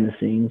behind the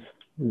scenes,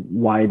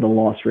 why the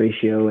loss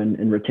ratio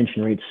and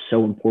retention rate's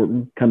so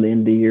important come the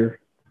end of the year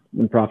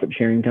when profit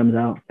sharing comes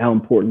out, how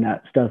important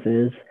that stuff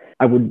is,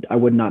 I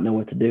would not know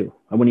what to do.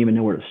 I wouldn't even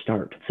know where to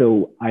start.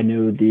 So I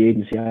knew the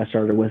agency I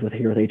started with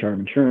here with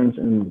HRM Insurance,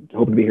 and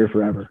hoping to be here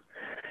forever,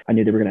 I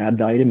knew they were going to add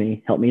value to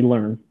me, help me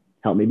learn,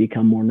 help me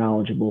become more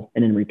knowledgeable,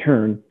 and in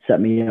return, set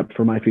me up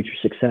for my future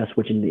success,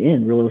 which in the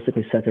end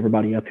realistically sets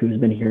everybody up who's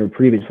been here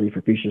previously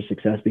for future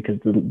success, because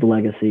the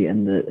legacy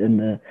and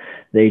the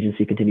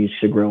agency continues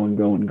to grow and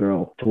grow and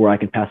grow to where I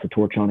can pass the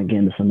torch on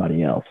again to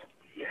somebody else.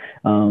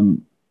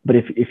 But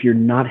if you're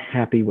not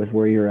happy with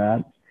where you're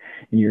at,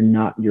 and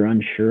you're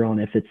unsure on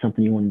if it's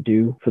something you want to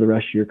do for the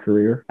rest of your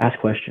career, ask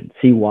questions,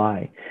 see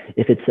why.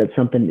 If it's at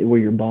something where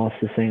your boss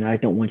is saying, I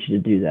don't want you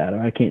to do that,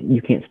 or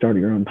you can't start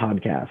your own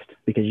podcast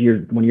because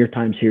when your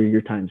time's here,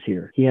 your time's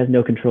here. He has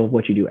no control of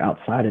what you do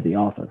outside of the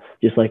office.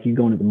 Just like you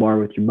going to the bar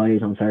with your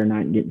buddies on Saturday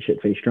night and getting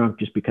shit-faced drunk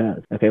just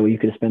because. Okay, well, you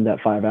could have spent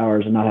that 5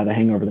 hours and not had a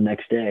hangover the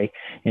next day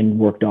and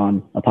worked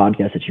on a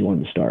podcast that you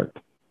wanted to start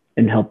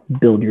and help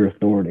build your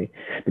authority.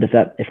 But if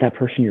that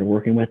person you're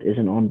working with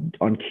isn't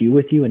on cue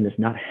with you and is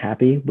not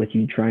happy with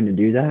you trying to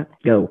do that,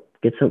 go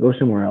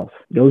somewhere else.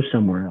 Go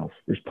somewhere else.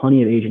 There's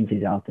plenty of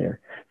agencies out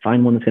there.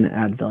 Find one that's going to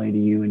add value to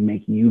you and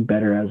make you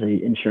better as an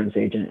insurance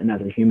agent and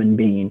as a human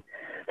being,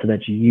 so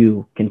that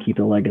you can keep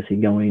the legacy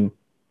going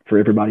for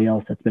everybody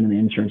else that's been in the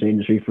insurance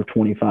industry for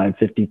 25,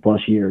 50 plus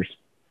years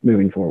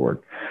moving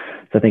forward.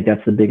 So I think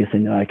that's the biggest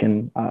thing that I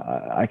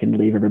can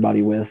leave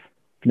everybody with.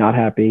 If you're not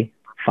happy,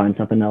 find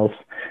something else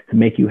to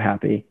make you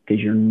happy,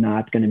 because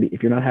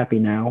if you're not happy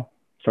now,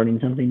 starting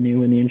something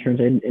new in the insurance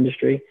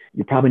industry,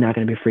 you're probably not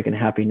going to be freaking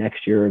happy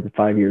next year or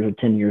 5 years or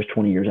 10 years,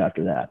 20 years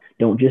after that.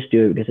 Don't just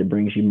do it because it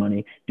brings you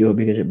money. Do it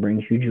because it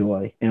brings you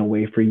joy and a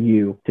way for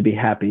you to be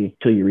happy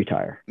till you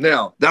retire.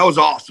 Now, that was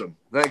awesome.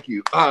 Thank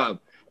you.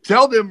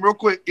 Tell them real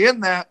quick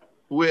in that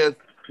with,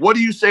 what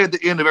do you say at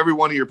the end of every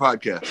one of your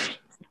podcasts?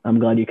 I'm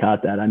glad you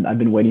caught that. I've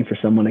been waiting for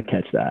someone to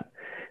catch that.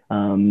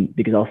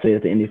 Because I'll say it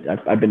at the end.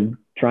 I've been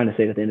trying to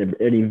say it at the end of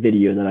any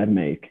video that I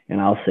make,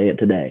 and I'll say it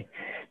today,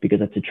 because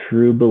that's a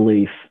true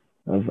belief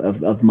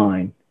of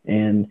mine.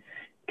 And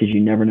because you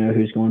never know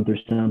who's going through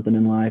something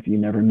in life. You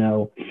never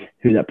know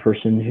who that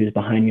person who's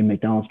behind you,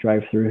 McDonald's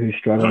drive-through, who's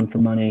struggling for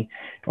money,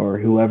 or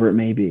whoever it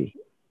may be.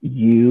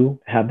 You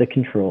have the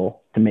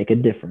control to make a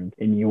difference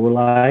in your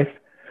life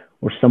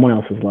or someone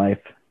else's life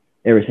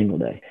every single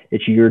day.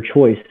 It's your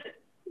choice.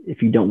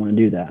 If you don't want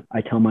to do that, I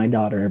tell my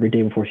daughter every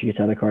day before she gets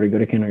out of the car to go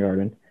to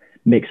kindergarten,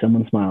 make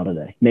someone smile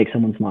today. Make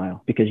someone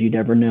smile, because you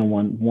never know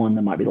one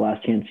that might be the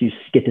last chance you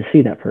get to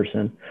see that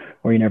person,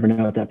 or you never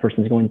know if that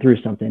person's going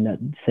through something, that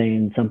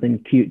saying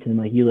something cute to them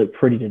like, you look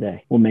pretty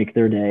today, will make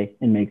their day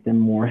and make them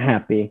more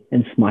happy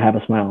and have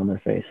a smile on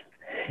their face.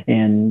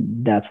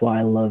 And that's why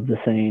I love the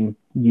saying,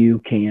 you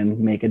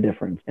can make a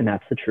difference. And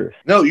that's the truth.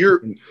 No,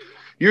 you're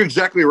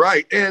exactly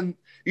right. And,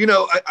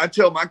 I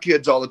tell my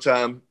kids all the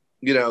time,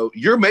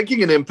 you're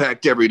making an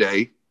impact every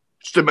day.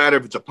 It's just a matter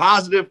if it's a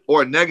positive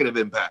or a negative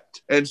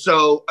impact. And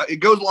so it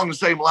goes along the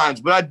same lines.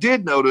 But I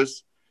did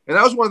notice And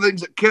that was one of the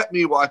things that kept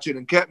me watching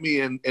and kept me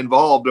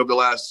involved over the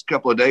last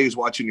couple of days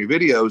watching your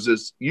videos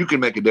is you can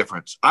make a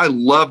difference. I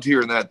loved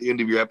hearing that at the end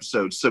of your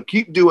episodes. So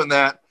keep doing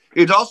that.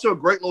 It's also a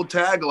great little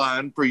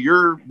tagline for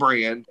your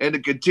brand and to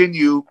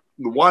continue.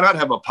 Why not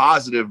have a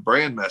positive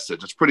brand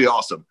message? It's pretty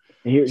awesome.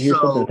 Here's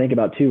something to think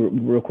about too,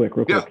 real quick.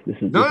 This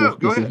is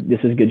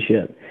good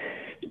shit.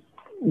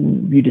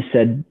 You just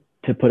said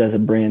to put as a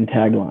brand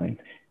tagline.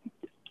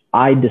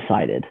 I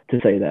decided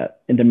to say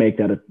that and to make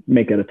that a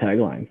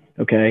tagline.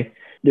 Okay.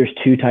 There's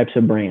two types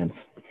of brands.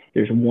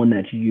 There's one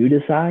that you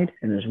decide,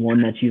 and there's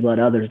one that you let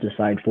others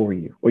decide for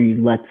you, or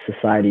you let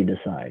society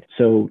decide.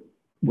 So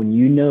when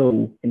you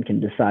know and can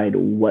decide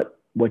what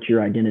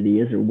your identity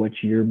is or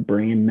what your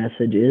brand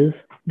message is,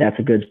 that's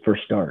a good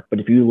first start. But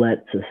if you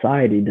let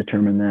society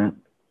determine that,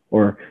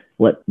 or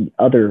let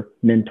other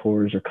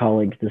mentors or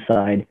colleagues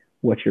decide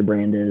what your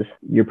brand is,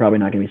 you're probably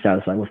not going to be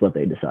satisfied with what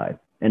they decide.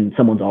 And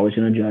someone's always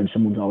going to judge.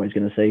 Someone's always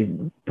going to say,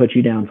 put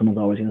you down. Someone's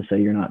always going to say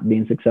you're not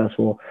being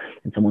successful.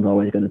 And someone's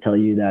always going to tell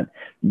you that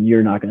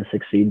you're not going to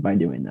succeed by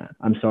doing that.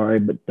 I'm sorry,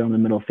 but throw the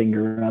middle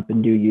finger up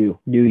and do you.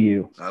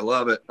 I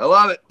love it.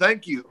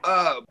 Thank you.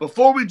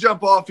 Before we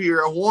jump off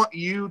here, I want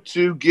you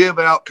to give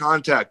out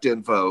contact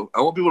info.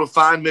 I want people to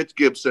find Mitch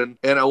Gibson,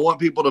 and I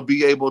want people to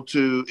be able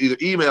to either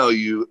email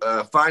you,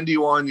 find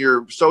you on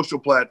your social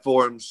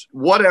platforms,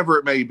 whatever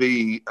it may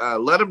be.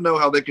 Let them know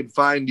how they can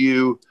find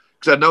you.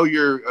 Because I know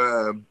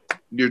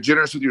you're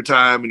generous with your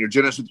time and you're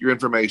generous with your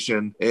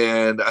information,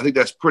 and I think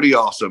that's pretty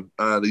awesome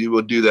that you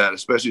would do that,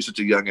 especially at such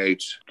a young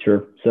age.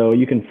 Sure. So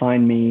you can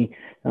find me.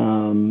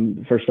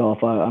 First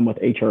off, I'm with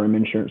HRM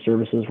Insurance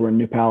Services. We're in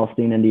New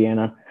Palestine,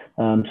 Indiana.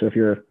 So if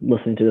you're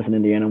listening to this in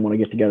Indiana and want to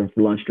get together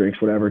for lunch,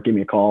 drinks, whatever, give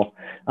me a call.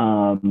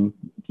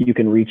 You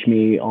can reach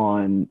me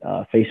on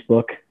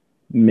Facebook,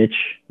 Mitch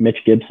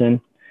Gibson.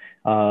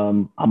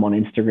 I'm on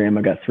Instagram.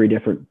 I got 3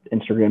 different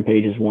Instagram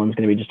pages. One's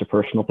going to be just a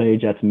personal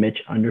page. That's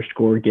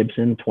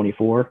Mitch_Gibson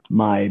 24.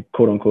 My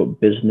quote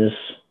unquote business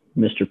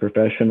Mr.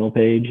 Professional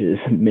page is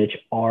Mitch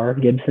R.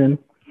 Gibson.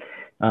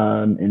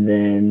 And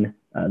then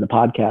the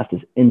podcast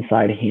is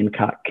Inside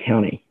Hancock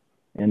County.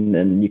 And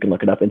then you can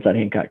look it up, Inside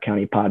Hancock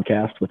County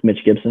Podcast with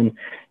Mitch Gibson,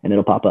 and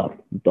it'll pop up.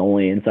 It's the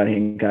only Inside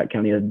Hancock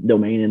County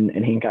domain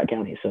in Hancock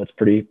County. So it's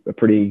a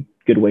pretty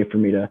good way for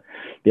me to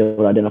be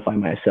able to identify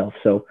myself.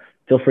 So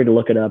feel free to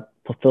look it up.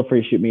 Feel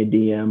free to shoot me a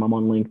DM. I'm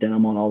on LinkedIn.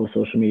 I'm on all the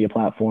social media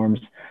platforms.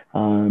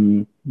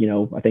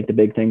 I think the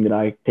big thing that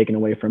I've taken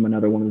away from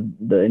another one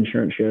of the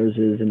insurance shows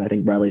is, and I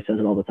think Bradley says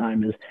it all the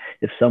time, is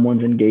if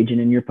someone's engaging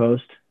in your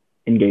post,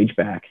 engage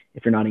back.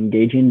 If you're not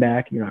engaging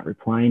back, you're not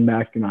replying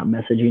back, you're not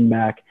messaging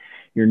back,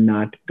 you're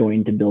not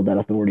going to build that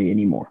authority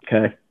anymore.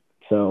 Okay.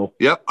 So.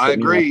 Yep. I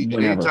agree.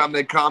 Anytime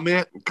they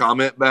comment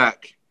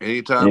back.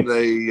 Anytime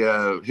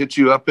they hit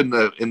you up in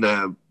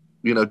the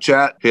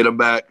chat, hit them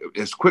back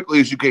as quickly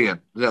as you can.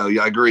 No,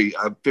 yeah, I agree.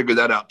 I figured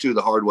that out too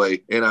the hard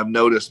way. And I've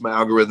noticed my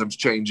algorithms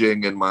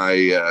changing and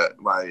my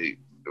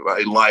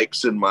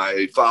likes and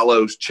my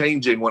follows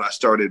changing when I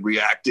started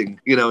reacting,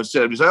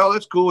 instead of just, oh,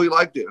 that's cool, he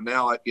liked it. And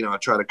now I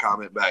try to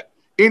comment back.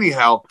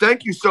 Anyhow,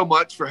 thank you so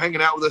much for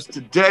hanging out with us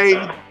today.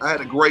 I had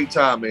a great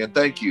time, man.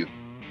 Thank you.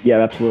 Yeah,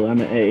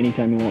 absolutely.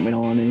 Anytime you want me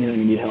on and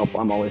you need help,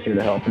 I'm always here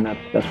to help. And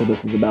that's what this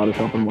is about, is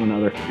helping one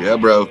another. Yeah,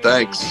 bro.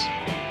 Thanks.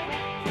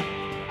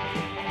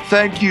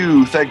 Thank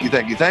you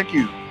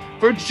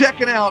for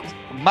checking out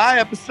my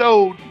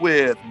episode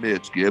with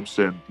Mitch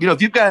Gibson.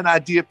 If you've got an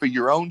idea for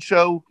your own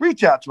show,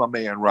 reach out to my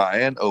man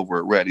Ryan over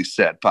at Ready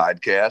Set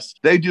Podcast.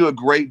 They do a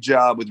great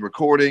job with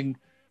recording,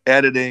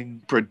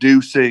 editing,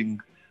 producing,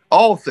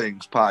 all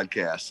things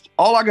podcast.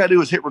 All I got to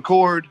do is hit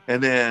record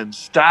and then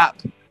stop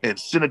and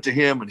send it to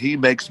him, and he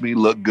makes me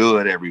look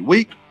good every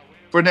week.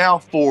 For now,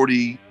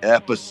 40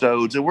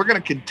 episodes, and we're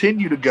going to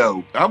continue to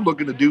go. I'm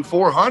looking to do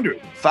 400,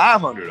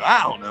 500,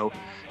 I don't know.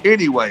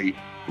 Anyway,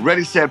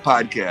 Ready Set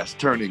Podcast,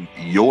 turning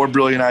your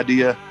brilliant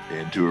idea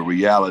into a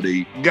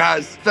reality.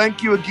 Guys,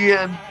 thank you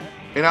again,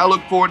 and I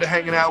look forward to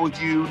hanging out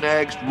with you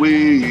next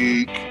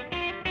week.